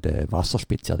 wir haben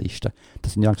Wasserspezialisten.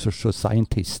 Das sind ja schon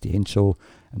Scientists, die haben schon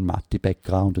einen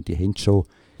Mathe-Background und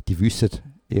die wissen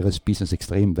ihr Business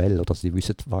extrem well, oder sie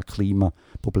wissen, was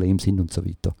Klimaprobleme sind und so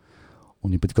weiter.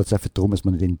 Und ich geht es einfach darum, dass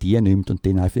man den die nimmt und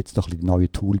denen einfach jetzt noch ein bisschen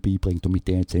neue Tool beibringt und mit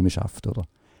denen zusammen schafft, oder?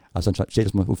 Also anstatt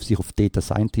dass man sich auf Data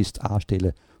Scientist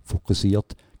anstellen,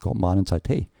 fokussiert, geht man an und sagt,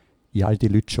 hey, ich halte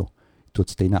die Leute schon. Tut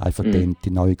es denen einfach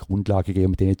die neue Grundlage geben,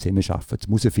 mit denen zusammen arbeiten. Jetzt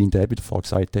muss ich finden, wie du vorhin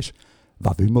gesagt hast,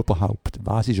 was will man überhaupt?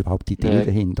 Was ist überhaupt die Idee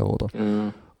dahinter, oder?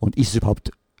 Und ist es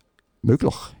überhaupt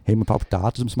möglich? Haben wir überhaupt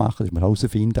Daten, um es zu machen? Das muss man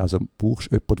herausfinden. Also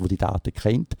brauchst du jemanden, der die Daten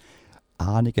kennt,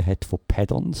 Ahnungen hat von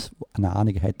Patterns, eine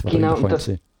Ahnung hat,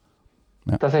 was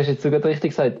das hast du jetzt sogar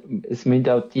richtig gesagt. Es müssen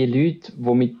auch die Leute,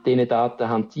 die mit diesen Daten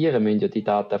hantieren, müssen ja die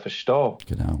Daten verstehen.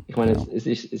 Genau. Ich meine, es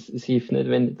hilft nicht,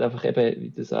 wenn du einfach eben,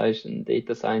 wie du sagst, einen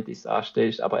Data Scientist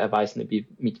anstellst, aber er weiß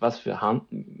nicht, mit was für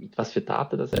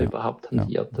Daten das er überhaupt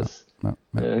hantiert.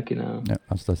 Genau. Ja,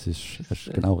 also das ist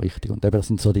genau richtig. Und eben, das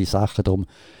sind so die Sachen, darum,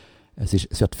 es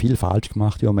wird viel falsch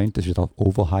gemacht im Moment, es ist wieder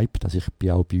overhyped. Also ich bin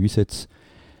auch bei uns jetzt,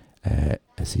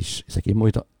 ich sage immer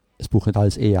wieder, es braucht nicht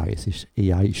alles AI.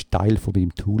 AI ist Teil von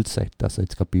meinem Toolset. Also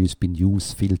jetzt gerade bei uns bei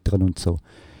News filtern und so,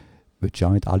 willst du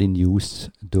auch nicht alle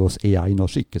News durch das AI noch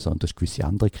schicken, sondern du hast gewisse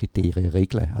andere Kriterien,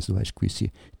 Regeln. Also du hast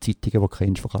gewisse Zeitungen, die du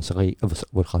kennst, die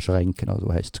du kannst ranken. Oder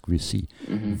du hast gewisse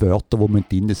Wörter, die drin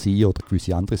sein müssen oder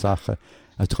gewisse andere Sachen.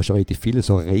 Also du kannst relativ viele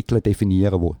so Regeln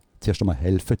definieren, die zuerst einmal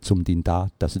helfen, um deine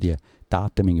Daten, also die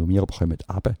Datenmenge, die wir bekommen,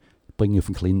 runterbringen auf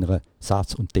einen kleineren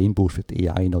Satz und den brauchst du für die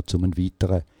AI noch, um einen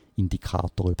weiteren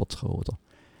Indikator rüberzukommen. Oder?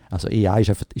 Also AI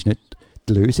ist nicht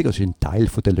die Lösung, es ist ein Teil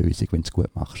von der Lösung, wenn du es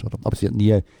gut machst. Oder? Aber es wird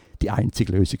nie die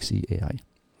einzige Lösung sein, AI.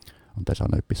 Und das ist auch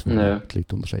noch etwas, was die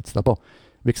Leute unterschätzen. Aber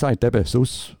wie gesagt, eben,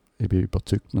 sonst, ich bin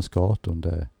überzeugt, dass es geht. Und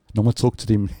nochmal zurück zu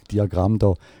dem Diagramm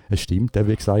da, es stimmt,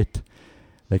 wie gesagt,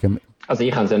 wegen also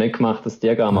ich habe es ja nicht gemacht, das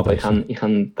Diagramm, aber ich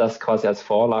habe das quasi als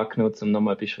Vorlage genutzt, um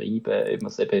nochmal zu beschreiben, ob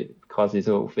man es eben quasi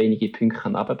so auf wenige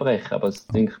Punkte abbrechen kann. Aber es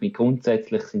denke ich,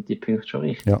 grundsätzlich sind die Punkte schon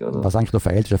richtig. Ja, oder? Was eigentlich noch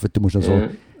fehlt, ist einfach, du musst noch so...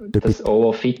 Das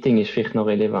Overfitting ist vielleicht noch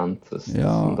relevant, dass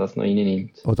man das noch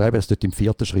reinnimmt. Oder eben, es dort im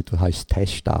vierten Schritt, der heisst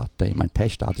Testdaten. Ich meine,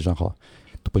 Testdaten ist nachher,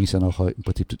 du bringst ja nachher im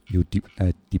Prinzip, du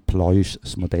deployst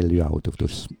das Modell ja auch, du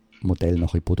das Modell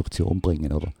nachher in Produktion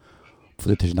bringen, oder? Von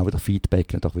dort hast du dann auch wieder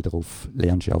Feedback und auch wieder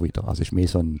lernst du auch wieder. Also es ist mehr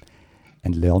so ein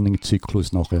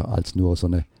Learning-Zyklus nachher, als nur so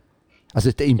eine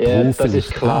Also der Improve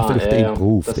vielleicht, vielleicht der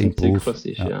Improve.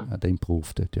 Der Improve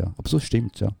dort, ja. Aber so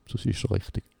stimmt ja, so ist schon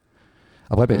richtig.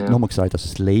 Aber eben, nochmal gesagt, dass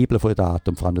das Label von der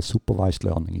Daten, vor allem das Supervised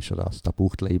Learning ist ja das, da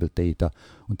braucht Label Data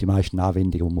und die meisten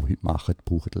Anwendungen, die wir heute machen,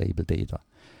 brauchen Label Data.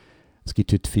 Es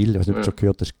gibt heute viel, was du schon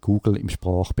gehört hast, Google im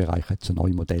Sprachbereich hat so ein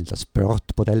neues Modell, das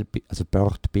BERT-Modell, also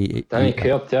BERT B. Das habe ich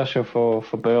gehört, ja, schon von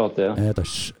BERT, ja.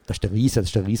 Das ist der riesen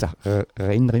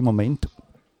Renner im Moment.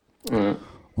 Mhm.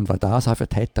 Und was das einfach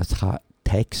hat, das kann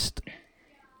Text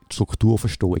Struktur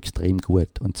verstehen extrem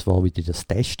gut. Und zwar, wie die das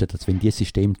testen, dass wenn die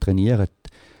System trainieren,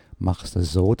 macht es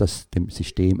das so, dass dem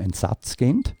System ein Satz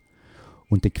geht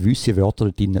und dann gewisse Wörter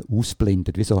da drinnen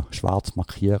ausblendet, wie so schwarz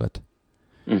markiert.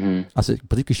 Mhm. Also im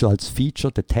Prinzip ist so als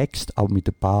Feature der Text auch mit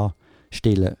ein paar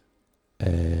Stellen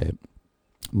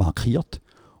markiert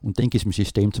und dann gibt es dem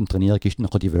System zum Trainieren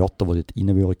nachher die Wörter, die dort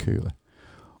rein gehören.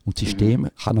 Und das System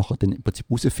kann nachher dann im Prinzip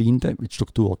herausfinden, wie die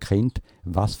Struktur erkennt,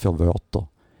 was für Wörter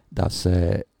das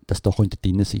da könnte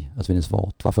drin sein. Also wenn ein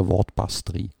Wort, was für ein Wort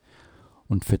passt rein.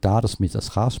 Und für das man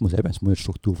das kann, muss die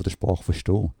Struktur von der Sprache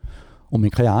verstehen. Und man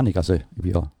keine Ahnung, also ich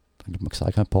bin ja, wie man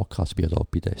gesagt hat im Podcast, ich bin ja da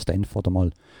bei der Stanford einmal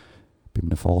bei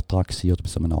einem Vortrag gewesen, oder bei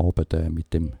so einer Arbeit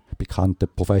mit dem bekannten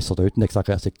Professor dort, der gesagt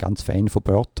hat, er ist ganz Fan von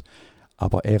BERT,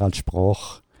 aber er als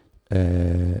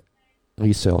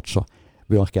Sprachresearcher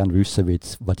würde auch gerne wissen,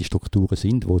 was die Strukturen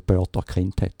sind, die BERT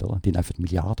erkannt hat. Oder? Die haben einfach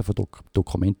Milliarden von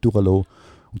Dokumenten durchgelassen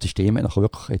und das System hat nachher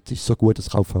wirklich, jetzt ist es so gut, dass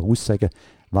ich auch voraussagen,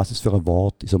 was es für ein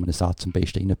Wort in so einem Satz am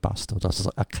besten reinpasst. Oder? Also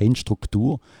es erkennt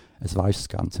Struktur, es weiß das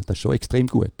Ganze. Das ist schon extrem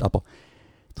gut. Aber du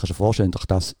kannst dir vorstellen, durch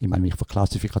das, ich meine, wenn ich von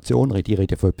Klassifikation rede, ich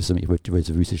rede von etwas, ich wollte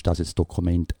wissen, ist das jetzt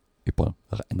Dokument über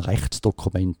ein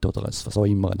Rechtsdokument oder was auch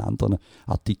immer, einen anderen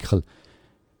Artikel.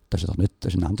 Das ist doch nicht,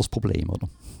 das ist ein anderes Problem, oder?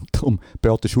 Darum,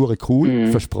 BERT ist cool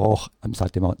für Sprache, man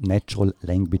sagt immer Natural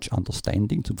Language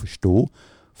Understanding, zum Verstehen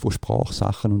von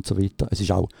Sprachsachen und so weiter. Es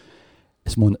ist auch,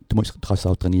 du kannst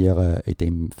auch trainieren, in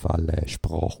dem Fall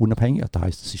sprachunabhängig. Das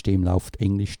heisst, das System läuft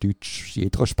Englisch, Deutsch,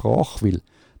 jeder Sprache, weil du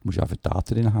musst einfach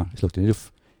Daten drin haben. Es schaut ja nicht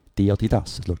auf die oder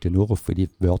das, es schaut ja nur auf, wie die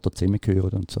Wörter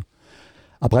zusammengehören und so.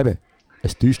 Aber eben,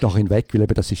 es täuscht nachher hinweg, weil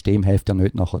eben das System hilft ja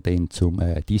nicht nachher dann,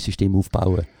 dieses System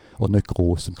aufbauen und nicht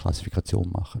gross und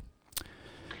Klassifikation machen.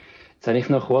 Jetzt habe ich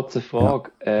noch eine kurze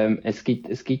Frage. Ja. Es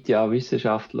gibt ja auch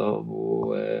Wissenschaftler,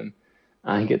 die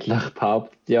eigentlich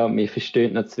behauptet, ja, wir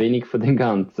verstehen noch zu wenig von dem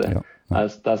Ganzen,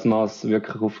 als dass man es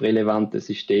wirklich auf relevante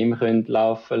Systeme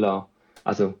laufen lassen.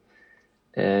 Also,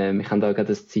 ich habe da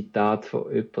gerade ein Zitat von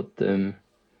jemandem,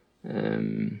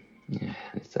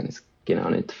 jetzt habe ich es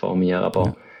genau nicht vor mir,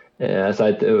 aber er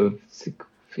sagt,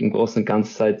 im Großen und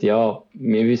Ganzen sagt, ja,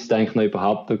 wir wissen eigentlich noch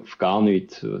überhaupt gar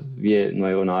nicht, wie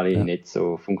neuronale Netze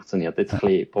so funktioniert. Jetzt ein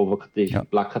bisschen provokativ,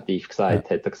 plakativ gesagt,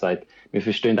 hat er gesagt, wir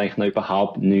verstehen eigentlich noch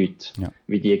überhaupt nicht,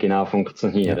 wie die genau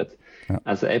funktionieren. Ja.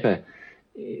 Also eben,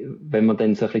 wenn wir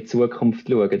dann so ein bisschen Zukunft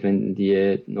schauen, wenn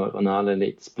die neuronalen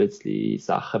Netze plötzlich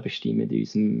Sachen bestimmen in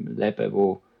unserem Leben,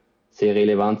 die sehr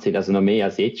relevant sind, also noch mehr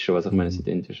als jetzt schon, also ich meine, sie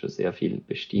können ja schon sehr viel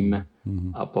bestimmen,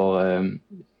 aber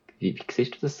wie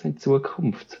siehst du das in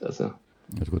Zukunft? Also, ja,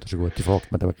 gut, das ist eine gute Frage.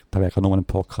 Da wäre ja nur ein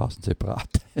Podcast separat.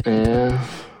 Weil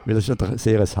das ist ein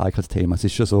sehr heikles Thema. Es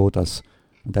ist schon so, dass,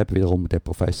 und eben wiederum der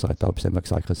Professor hat auch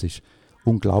gesagt, es ist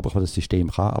unglaublich, was das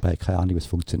System kann, aber er hat keine Ahnung, wie es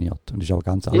funktioniert. Und es ist auch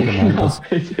ganz allgemein,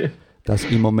 dass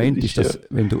im Moment ist das,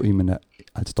 wenn du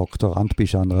als Doktorand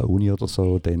bist an einer Uni oder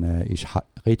so, dann ist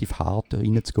relativ hart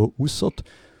reinzugehen, ausser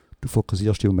du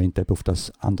fokussierst im Moment eben auf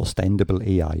das Understandable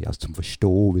AI, also zum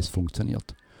Verstehen, wie es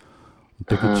funktioniert.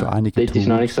 Und da gibt es schon einige Tools. Das ist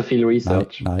noch nicht so viel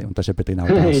Research. Nein, und das ist eben genau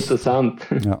das. Interessant.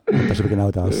 Ja, und das ist eben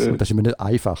genau das. Und das ist eben nicht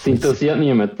einfach. Es interessiert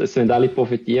niemand. Es wollen alle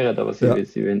profitieren, aber sie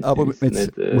wollen aber jetzt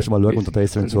nicht, musst du mal schauen,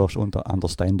 unterdessen, wenn du suchst unter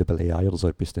Understandable AI oder so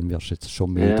etwas, dann wirst du jetzt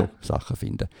schon mehr Sachen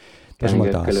finden. Das ist mal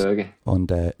das.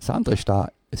 Und das andere ist da,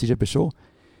 es ist eben schon,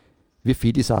 wie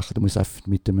viele Sachen, du musst einfach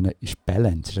mit einem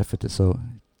Balance, es ist einfach so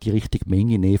die richtige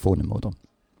Menge nehmen von einem, oder?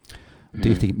 Und die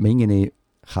richtige Menge nehmen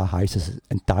kann heissen,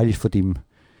 ein Teil ist von deinem,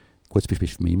 gut, zum Beispiel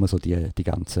ist für mich immer so die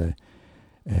ganzen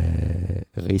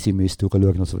Resümees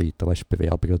durchschauen und so weiter, weißt,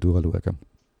 Bewerbungen durchschauen.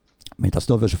 Wenn das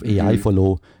nur auf AI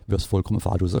verlassen, wirst du vollkommen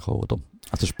falsch rauskommen, oder?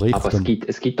 Also sprich, aber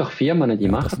es gibt doch Firmen, die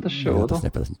machen das schon, oder?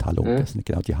 Das sind Halunken, das sind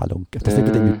genau die Halunken. Das ist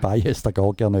nicht mit Bias, das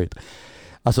geht gar nicht.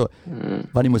 Also,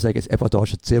 wenn ich muss sagen, da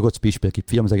ist ein sehr gutes Beispiel. Es gibt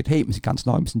Firmen, die sagen, hey, wir sind ganz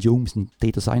neu, wir sind jung, wir sind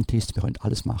Data Scientists, wir können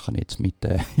alles machen jetzt mit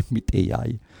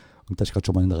AI. Und das ist gerade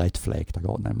schon mal ein Red Flag, das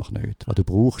geht nämlich nicht. Was du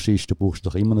brauchst,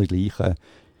 doch immer noch die gleichen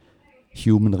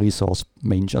Human Resource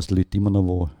Menschen, also Leute immer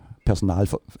noch, die Personal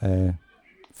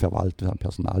verwalten,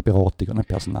 Personalberatung und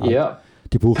Personal. Ja,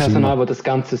 Die Personal, das das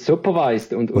Ganze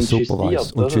supervised und justiert.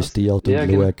 Und justiert und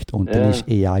schaut. Und dann ist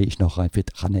AI nachher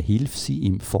kann eine Hilfe sein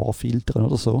im Vorfiltern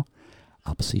oder so,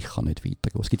 aber sicher nicht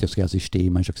weitergehen. Es gibt ja sogar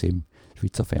Systeme, hast du gesehen, im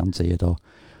Schweizer Fernsehen, da,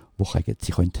 wo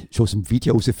sie können schon aus dem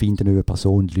Video herausfinden, ob eine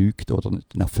Person lügt oder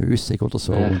nervös ist oder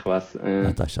so. Ich weiss,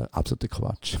 das ist absoluter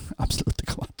Quatsch. Absoluter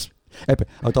Quatsch. Eben,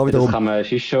 auch da wiederum, das kann man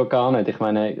sonst schon gar nicht. Ich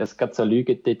meine, es gibt so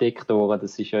Lügendetektoren,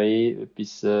 das ist ja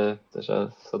etwas, das ist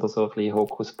ja so oder so ein bisschen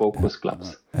Hokuspokus, glaube ich.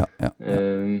 Ja.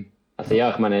 Also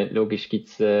ja, ich meine, logisch gibt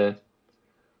es,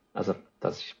 also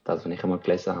das ist das, was ich einmal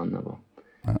gelesen habe, aber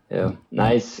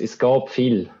nein, es gab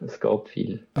viel.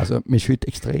 Also man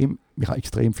kann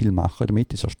extrem viel machen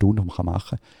damit, es ist erstaunlich, was man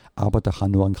machen kann, aber da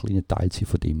kann nur ein kleiner Teil sein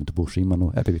von dem. Du brauchst immer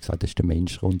noch, wie gesagt, das ist der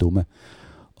Mensch rundherum,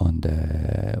 und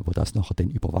wo das nachher dann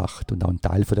überwacht und auch ein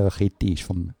Teil von der Kette ist,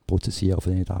 vom Prozessieren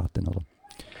von den Daten, oder?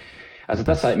 Also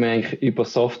das sagt man eigentlich über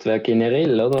Software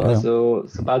generell, oder? Ja. Also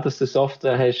sobald du eine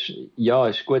Software hast, ja,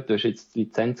 ist gut, du hast jetzt die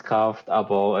Lizenz gekauft,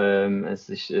 aber es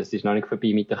ist noch nicht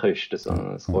vorbei mit den Kosten,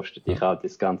 sondern es kostet dich halt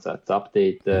das Ganze zu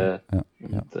updaten.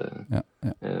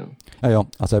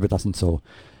 Also eben das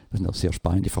sind auch sehr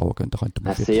spannende Fragen. Da könnte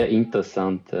man sehr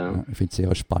interessant. Ja. Ich finde es sehr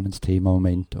ein spannendes Thema im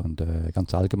Moment und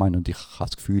ganz allgemein, und ich habe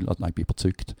das Gefühl, ich bin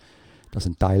überzeugt, dass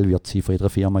ein Teil wird sein von jeder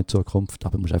Firma in Zukunft,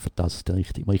 aber man muss einfach das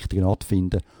im richtigen Ort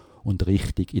finden und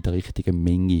richtig in der richtigen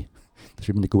Menge. Das ist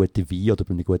immer eine gute Wein oder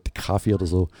einen guten Kaffee oder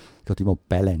so. Es geht immer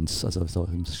Balance, also so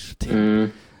die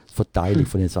Verteilung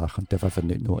von den Sachen. Darf einfach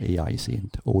nicht nur AI sein.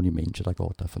 Ohne Menschen, das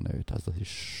geht einfach nicht. Also das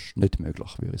ist nicht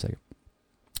möglich, würde ich sagen.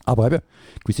 Aber eben,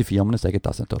 gewisse Firmen sagen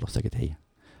das natürlich, sagen, hey,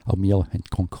 auch wir haben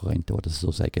Konkurrenten, die das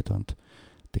so sagen, und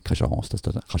dann keine Chance, dass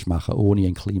du das kannst machen ohne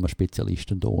einen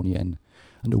Klimaspezialist und ohne einen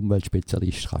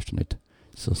Umweltspezialist kannst du nicht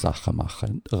so Sachen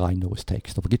machen, rein nur aus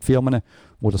Text. Aber es gibt Firmen,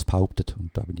 die das behaupten, und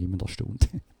da bin ich immer erstaunt.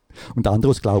 Und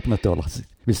andere glauben natürlich,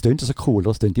 weil es klingt so cool,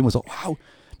 es klingt immer so, wow,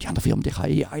 die andere Firma, die kann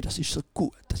AI, das ist so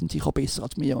gut, das sind sicher besser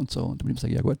als wir und so. Und dann muss ich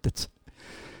sagen, ja gut, jetzt,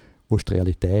 wo ist die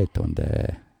Realität? Und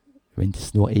wenn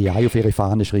sie nur AI auf ihre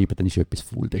Fahne schreiben, dann ist etwas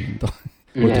faul dahinter.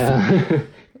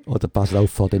 Oder pass auf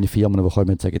vor den Firmen, die kommen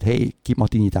und sagen, hey, gib mal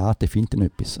deine Daten, find dann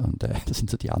etwas. Und das sind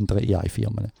so die anderen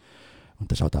AI-Firmen.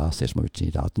 Und das ist auch das, erstmal willst du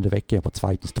deine Daten weggeben, aber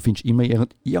zweitens, du findest immer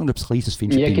irgendetwas Kleines,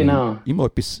 findest du genau. Immer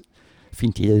etwas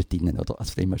findet jeder drinnen, oder?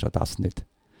 Also dem ist auch das nicht.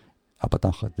 Aber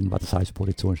dann war das heiße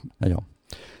Position, naja.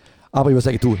 Aber ich würde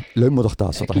sagen, du, lassen wir doch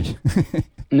das, oder nicht?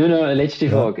 Nur noch eine letzte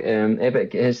Frage.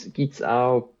 Gibt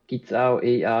es auch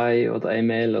AI oder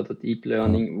ML oder Deep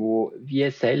Learning, wo wie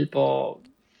selber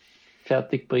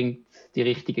fertig bringt, die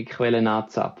richtigen Quellen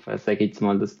anzapfen? Ich sage jetzt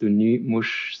mal, dass du nicht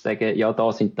musst sagen, ja, da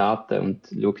sind Daten und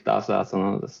schau das an,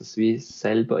 sondern dass es wie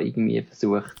selber irgendwie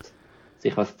versucht,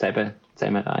 sich was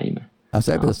zusammenreimen.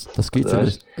 Also eben, es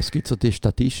gibt so die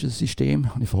statistischen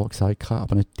Systeme, habe ich vorher gesagt,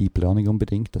 aber nicht Deep Learning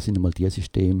unbedingt, das sind einmal die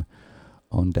Systeme.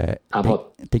 Und,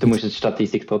 aber du musst die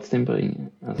Statistik trotzdem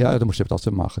bringen. Also. Ja, du musst eben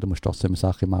trotzdem machen, du musst trotzdem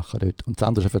Sachen machen dort. Und das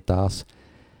andere ist einfach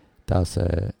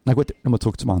na gut, nochmal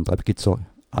zurück zum anderen, es gibt so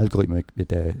Algorithmen wie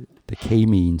der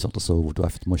K-Means oder so, wo du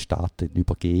einfach Daten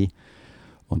übergehen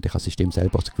und ich kann das System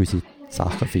selber so gewisse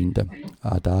Sachen finden.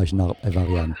 Da ist eine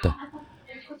Variante.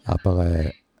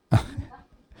 Aber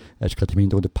ist gerade im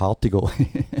Hintergrund eine Party gehen.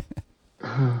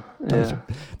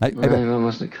 Nein, man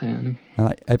muss nicht kriegen.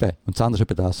 Nein, eben. Und das andere ist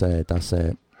eben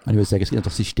ich würde sagen, es gibt ein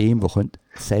System, das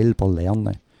selber lernen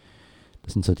können.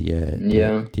 Das sind so die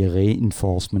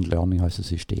Reinforcement Learning heißt das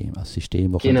System. Ein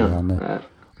System, das lernen kann.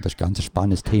 Und das ist ein ganz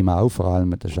spannendes Thema auch, vor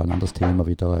allem, das ist ein anderes Thema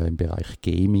wieder im Bereich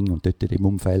Gaming und dort in dem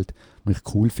Umfeld, was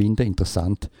ich cool finde,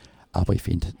 interessant, aber ich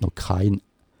finde noch kein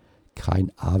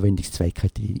Anwendungszweck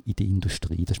hat in der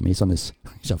Industrie. Das ist mehr so ist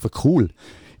einfach cool.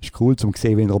 Ist cool, zum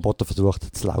sehen, wie ein Roboter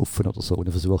versucht zu laufen oder so,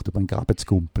 oder versucht über einen Graben zu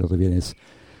kumpeln, oder wie ein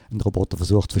Roboter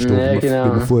versucht zu verstehen, wie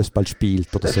man Fußball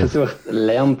spielt oder so.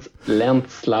 Lernt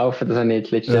zu laufen, das habe ich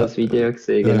jetzt letztes Jahr das Video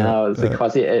gesehen, genau. Also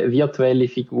quasi eine virtuelle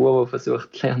Figur, die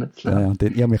versucht lernen zu laufen.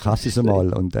 Ja, mich hasse es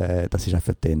einmal und das ist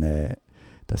einfach dann...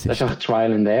 Das ist auch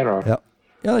Trial and Error. Ja,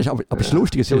 das ist aber es ist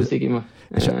lustig. Es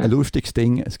ist ein lustiges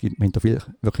Ding. Man hat da viele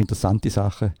wirklich interessante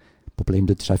Sachen. Das Problem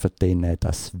dort ist einfach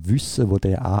das Wissen, das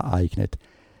der aneignet,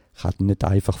 kann nicht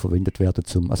einfach verwendet werden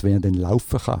also wenn er dann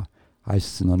laufen kann,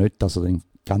 heisst es noch nicht, dass er dann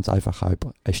ganz einfach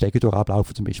über eine Steckentür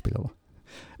ablaufen zum Beispiel. Oder?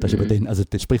 Das ist eben dann, also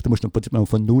das spricht, da musst du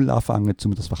von Null anfangen, dass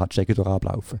man die Steckentür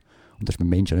ablaufen kann. Und das ist beim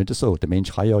Menschen nicht so. Der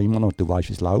Mensch kann ja immer noch, du weißt,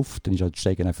 wie es läuft, dann ist halt die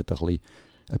Stegen einfach ein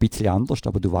bisschen anders,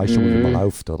 aber du weißt schon, wie man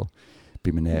läuft. Oder?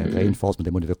 Bei einem Reinforcement,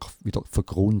 dem muss ich wirklich wieder von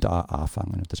Grund an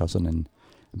anfangen. Und das ist auch so ein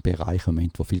Bereich im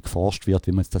Moment, wo viel geforscht wird,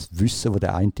 wie man das Wissen, das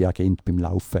der eine Agent beim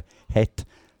Laufen hat,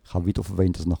 kann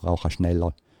wiederverwenden, dass er nachher auch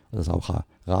schneller, dass er auch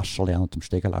rascher lernen zum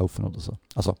Stegen laufen oder so.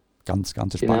 Also Ganz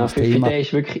spannendes Thema. Für den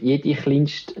ist wirklich jede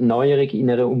kleinste Neuerung in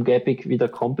einer Umgebung wieder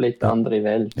komplett andere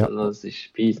Welt. Ja. Also das ist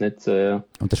bei uns nicht so. Ja.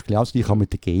 Und das ist genau das gleiche auch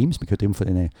mit den Games. Man hört immer von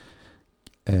diesen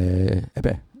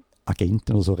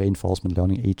Agenten oder so, Reinforcement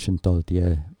Learning Agent,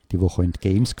 die können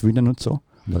Games gewinnen und so.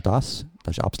 Und auch das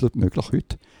ist absolut möglich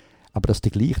heute. Aber dass du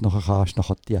gleich nachher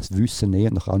das Wissen nehmen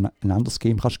und nachher auch ein anderes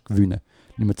Game kannst gewinnen.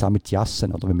 Nicht mehr zusammen mit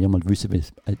Jassen, oder wenn wir mal wissen, wie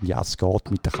ein Jass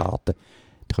geht mit der Karte,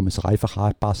 dann können wir es einfach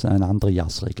anpassen an andere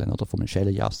Jassregeln, oder von einem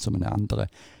Schellenjass zu einem anderen.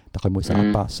 Da können wir uns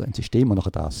anpassen, ein System und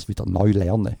nachher das wieder neu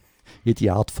lernen.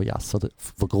 Jede Art von Jass, oder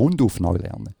von Grund auf neu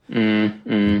lernen.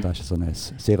 Und das ist so ein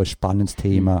sehr spannendes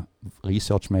Thema,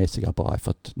 researchmäßig, aber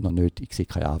einfach noch nicht, ich sehe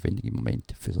keine Anwendung im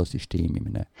Moment für so ein System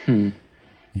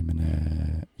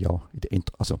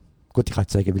also gut, ich kann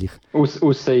jetzt sagen, weil ich...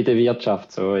 Ausser in der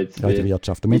Wirtschaft. So jetzt ja, in der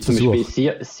Wirtschaft. Zum Beispiel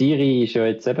Siri ist ja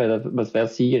jetzt eben, was wäre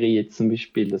Siri jetzt zum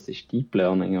Beispiel? Das ist Deep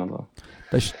Learning, oder?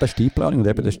 Das ist Deep Learning und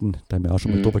eben, da haben wir auch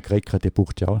schon mal drüber geredet, der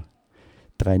braucht ja auch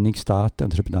Trainingsdaten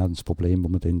und das ist eben auch das Problem, wo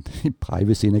man dann in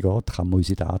Privacy hineingeht, kann man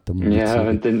unsere Daten... Ja,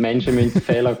 wenn dann Menschen müssen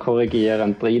Fehler korrigieren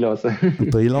und reinlassen.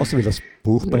 Weil das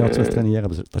braucht man ja zum Trainieren,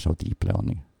 aber das ist auch Deep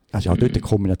Learning. Also auch dort eine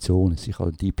Kombination, es ist sicher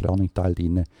ein Deep Learning Teil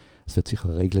drin. Es wird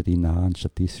sicher Regeln drin haben, ein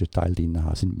statistischer Teil drin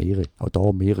haben. Es sind auch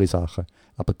da mehrere Sachen.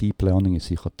 Aber Deep Learning ist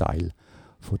sicher Teil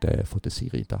von der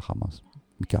Serie, da kann man es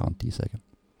mit Garantie sagen.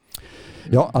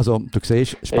 Ja, also du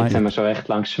siehst... Jetzt haben wir schon recht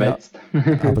lang geschwätzt. Ja,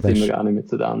 aber jetzt sind wir gar nicht mehr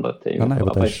zu den anderen Themen. Nein,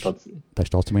 aber das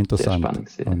ist trotzdem interessant.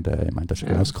 Und ich meine, das ist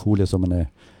genau das Coole, so einen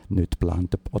nicht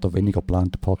geplanten oder weniger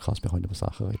geplanten Podcast. Wir können über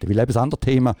Sachen reden. Weil eben das andere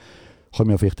Thema... können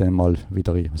wir vielleicht dann mal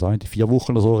wieder in 4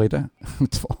 Wochen oder so reden.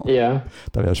 Ja.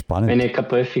 Das wäre spannend. Wenn ich keine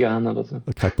Prüfung habe oder so.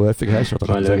 Keine Prüfung hast,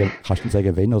 oder kannst du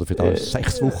sagen, wenn, oder vielleicht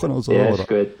 6 Wochen oder so. Ja, oder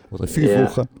 5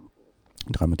 Wochen.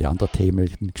 Und dann haben wir die anderen Themen,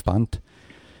 ich bin gespannt.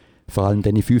 Vor allem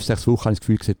dann in 5-6 Wochen habe ich das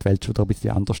Gefühl, sieht die Welt schon wieder ein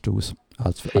bisschen anders aus,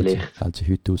 als sie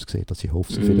heute aussieht. Also ich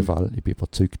hoffe es auf jeden Fall. Ich bin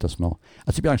überzeugt, dass wir,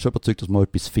 ich bin eigentlich schon überzeugt, dass wir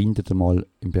etwas finden, einmal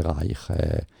im Bereich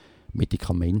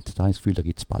Medikamente. Da habe ich das Gefühl, da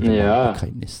gibt es bald eine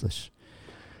Erkenntnis.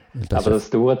 Aber das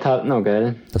dauert halt noch,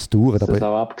 gell? Das dauert, dass das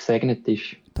auch abgesegnet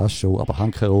ist. Das schon, aber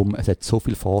hankerum, es hat so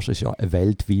viel Forscher, es ist ja ein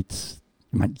weltweites,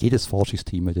 ich meine, jedes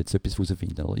Forschungsteam will jetzt etwas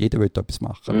herausfinden, oder jeder will etwas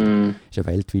machen. Das ist ein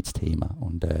weltweites Thema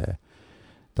und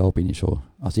da bin ich schon,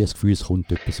 also ich habe das Gefühl, es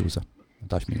kommt etwas raus.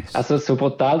 Das ist also so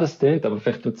brutal das klingt, aber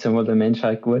vielleicht tut es ja mal der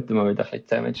Menschheit gut, mal wieder ein bisschen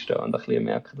zusammenzustehen und ein bisschen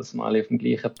merken, dass wir alle auf dem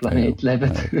gleichen Planet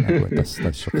leben. Ja, gut, das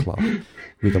ist schon klar.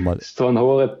 Wieder mal, das ist zwar ein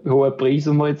hoher Preis,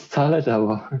 den wir jetzt zahlen,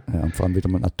 aber ja, und vor allem wieder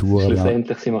mal Natur.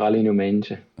 Schlussendlich sind wir alle nur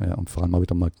Menschen. Ja, und vor allem auch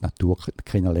wieder mal die Natur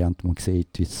kennenlernt, man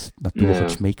sieht, wie die Natur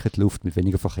schmeckt, die Luft mit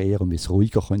weniger Verkehr und wie es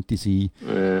ruhiger könnte sein.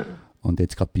 Ja. Und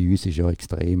jetzt gerade bei uns ist ja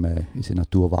extrem, unsere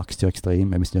Natur wächst ja extrem,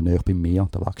 wir sind ja näher beim Meer,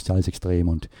 da wächst ja alles extrem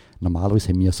und normalerweise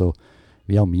haben wir so,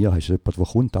 wie auch wir, hast du jemanden, der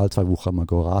kommt alle 2 Wochen mal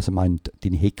Rasen meint,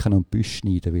 deine Hecken und Büsche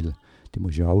schneiden, weil die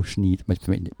musst du ja auch schneiden, wir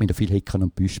haben viele Hecken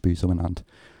und Büsche bei uns umeinander.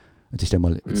 Jetzt ist dann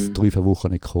mal 3-4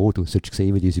 Wochen nicht gekommen, du solltest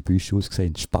sehen, wie diese Büsche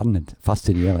aussehen, spannend,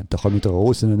 faszinierend, da kommen wieder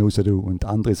Rosen raus und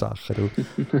andere Sachen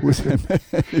raus.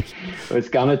 Weil du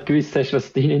gar nicht gewusst hast,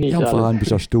 was drinnen ist. Ja, vor allem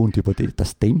bist du erstaunt über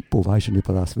das Tempo, weißt du,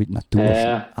 über das, wie die Natur ist.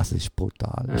 Also es ist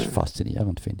brutal, das ist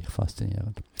faszinierend, finde ich,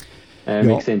 faszinierend.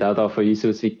 Wir sehen auch da von uns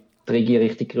aus, wie die Regie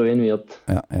richtig grün wird.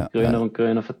 Grüner und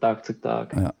grüner von Tag zu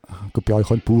Tag. Ja. Gut, bei euch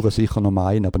können die Bauern sicher noch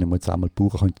meinen, aber ich muss sagen, die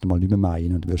Bauern könnten mal nicht mehr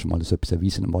meinen und wirst mal so etwas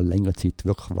erweisen, mal längere Zeit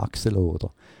wirklich wachsen lassen, oder?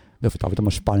 Wird auch wieder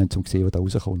mal spannend, um zu sehen, was da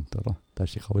rauskommt, oder? Das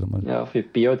ist sicher auch wieder mal... Ja, für die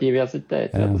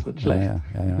Biodiversität wäre das nicht schlecht.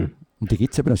 Ja. Und die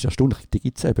gibt es eben, das ist erstaunlich, die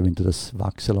gibt es eben, wenn du das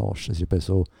wachsen lässt. Es ist eben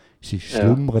so, sie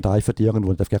schlummern einfach irgendwo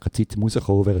und darf gar keine Zeit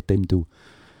rauskommen, währenddem du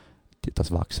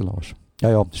das wachsen lässt.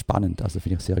 Ja, spannend, also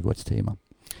finde ich ein sehr gutes Thema.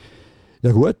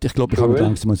 Ja gut, ich glaube, ich habe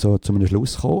langsam mal so zu einem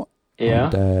Schluss kommen. Ja.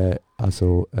 Und,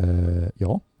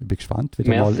 ich bin gespannt.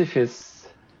 Merci fürs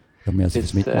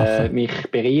Mitmachen.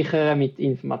 Mich bereichern mit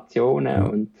Informationen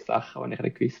und Sachen, die ich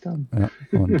nicht gewusst habe. Ja,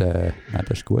 und nein,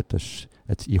 das ist gut.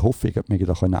 Ich hoffe, ich habe mich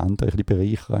da andere ein bisschen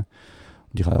bereichern.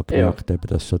 Und ich habe auch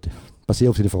gemerkt, dass schon basierend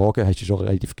auf deine Fragen hast du schon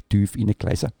relativ tief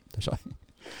reingelesen. Das ist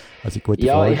also gute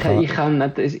Frage. Ich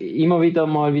habe immer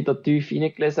wieder tief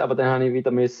reingelesen, aber dann habe ich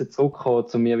wieder zurückkommen,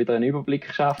 um mir wieder einen Überblick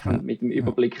zu schaffen. Und mit dem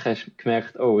Überblick hast du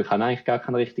gemerkt, ich habe eigentlich gar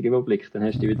keinen richtigen Überblick. Dann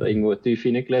hast du wieder irgendwo tief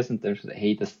reingelesen und dann hast du gesagt,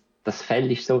 hey, das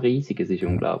Feld ist so riesig, es ist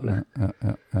unglaublich.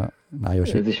 Ja. Nein,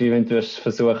 das ist wie wenn du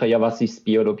versuchen, was ist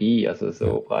Biologie? Also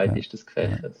so breit ist das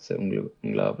gefächert, das ist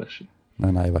unglaublich.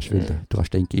 Nein, weißt du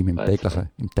hast, denke ich, im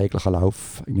täglichen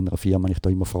Lauf in meiner Firma habe ich da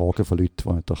immer Fragen von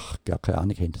Leuten, die doch gar keine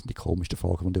Ahnung haben. Das sind die komischsten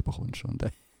Fragen, die du bekommst. Und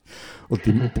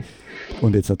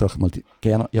Und jetzt natürlich mal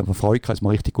gerne, ich habe eine Freude gehabt, dass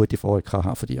wir richtig gute Fragen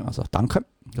haben von dir. Also danke,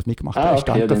 dass du mitgemacht hast.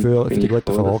 Okay, danke für die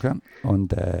guten Fragen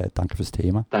und danke fürs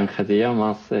Thema. Danke dir,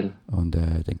 Marcel. Und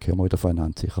dann hören wir wieder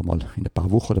voneinander, sicher mal in ein paar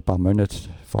Wochen oder ein paar Monaten.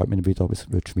 Freut mich wieder, ob du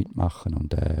mitmachen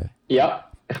willst. Ja,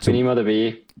 ich bin immer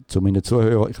dabei. Zu meinen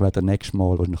Zuhörern, ich werde nächstes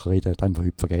Mal, wo ich noch rede, einfach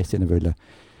heute vergessen wollen.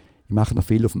 Ich mache noch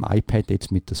viel auf dem iPad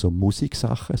jetzt mit so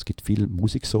Musiksachen. Es gibt viel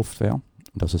Musiksoftware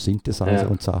und also Synthesizer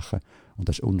und Sachen. Und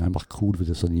das ist unheimlich cool, weil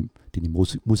du so deine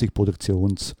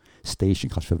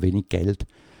Musikproduktionsstation kannst für wenig Geld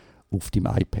auf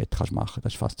deinem iPad kannst machen.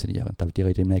 Das ist faszinierend. Da wird dir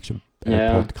in dem nächsten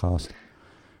Podcast.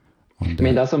 Und, wir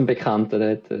haben auch so einen Bekannten,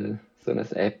 der hat so eine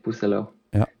App rausgelassen.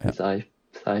 Ja. Das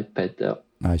iPad, ja.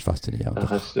 Nein, ist faszinierend.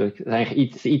 Das ist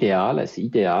eigentlich das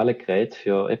ideale Gerät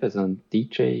für eben so einen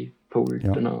DJ-Pult.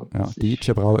 Ja,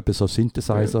 DJ braucht eben so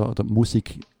Synthesizer oder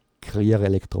Musik kreieren,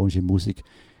 elektronische Musik.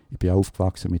 Ich bin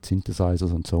aufgewachsen mit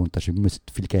Synthesizers und so und da ist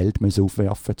viel Geld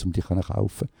aufwerfen, um die zu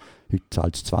kaufen. Heute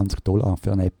zahlst du $20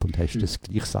 für eine App und hast das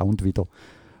gleiche Sound wieder.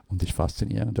 Und das ist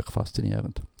faszinierend, wirklich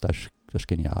faszinierend. Das ist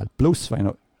genial. Plus, wenn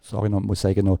ich muss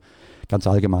sagen, noch ganz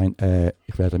allgemein,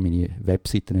 ich werde meine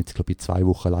Webseiten jetzt, glaube ich, 2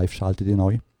 Wochen live schalten, die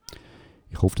neu.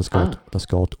 Ich hoffe, das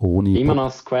geht ohne... Immer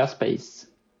noch Squarespace?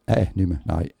 Nicht mehr.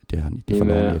 Nein, die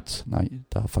verloren ich jetzt. Nein,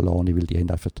 da verloren ich, weil die haben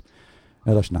einfach...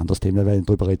 Ja, das ist ein anderes Thema, wir werden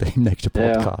darüber reden im nächsten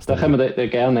Podcast. Ja, da können wir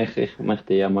gerne, ich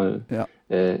möchte ja mal nur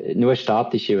eine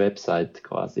statische Website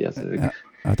quasi. Also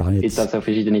gibt also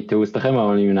verschiedene Tools, da können wir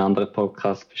mal in einem anderen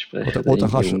Podcast besprechen. Oder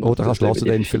kannst du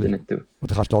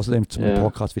außerdem zum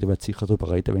Podcast wieder sicher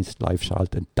darüber reden, wenn es live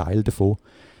schaltet, ein Teil davon,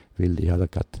 weil ich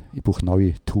brauche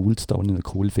neue Tools da, die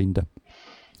ich cool finde.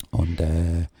 Und,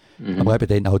 aber eben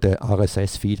dann auch der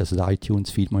RSS-Feed, also der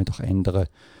iTunes-Feed muss ich doch ändern.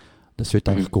 Das sollte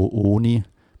eigentlich gehen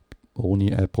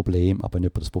ohne Problem, aber wenn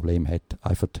jemand das Problem hat,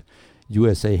 einfach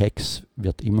USA Hex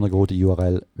wird immer noch gehen, die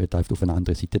URL wird einfach auf eine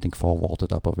andere Seite dann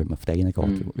geforwardet, aber wenn man auf den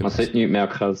geht... Man sollte nichts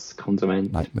merken als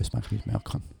Konsument. Nein, muss man nicht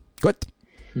merken. Gut,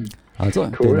 also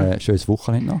cool. Dann schönes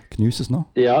Wochenende noch, genieße es noch.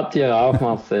 Ja, dir auch,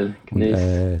 Marcel.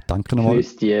 Danke nochmal.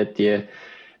 Genieß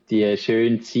die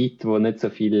schöne Zeit, wo nicht so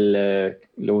viel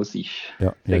los ist.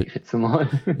 Ja, denke ich jetzt mal.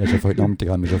 Ich habe heute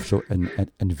Nachmittag schon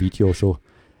ein Video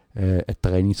eine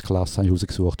Trainingsklasse habe ich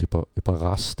rausgesucht über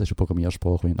Rust, das ist eine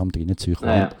Programmiersprache, die ich am reinziehe,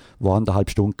 wo 1,5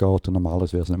 Stunden geht und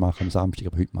normalerweise würde ich es nicht machen am Samstag,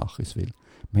 aber heute mache ich es, weil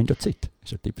wir haben ja Zeit, das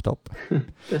ist ja tipptopp.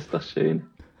 Das ist doch schön.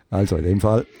 Also in dem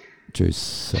Fall,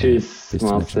 tschüss. Tschüss,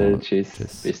 Marcel,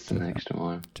 tschüss, bis zum nächsten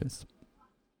Mal. Tschüss.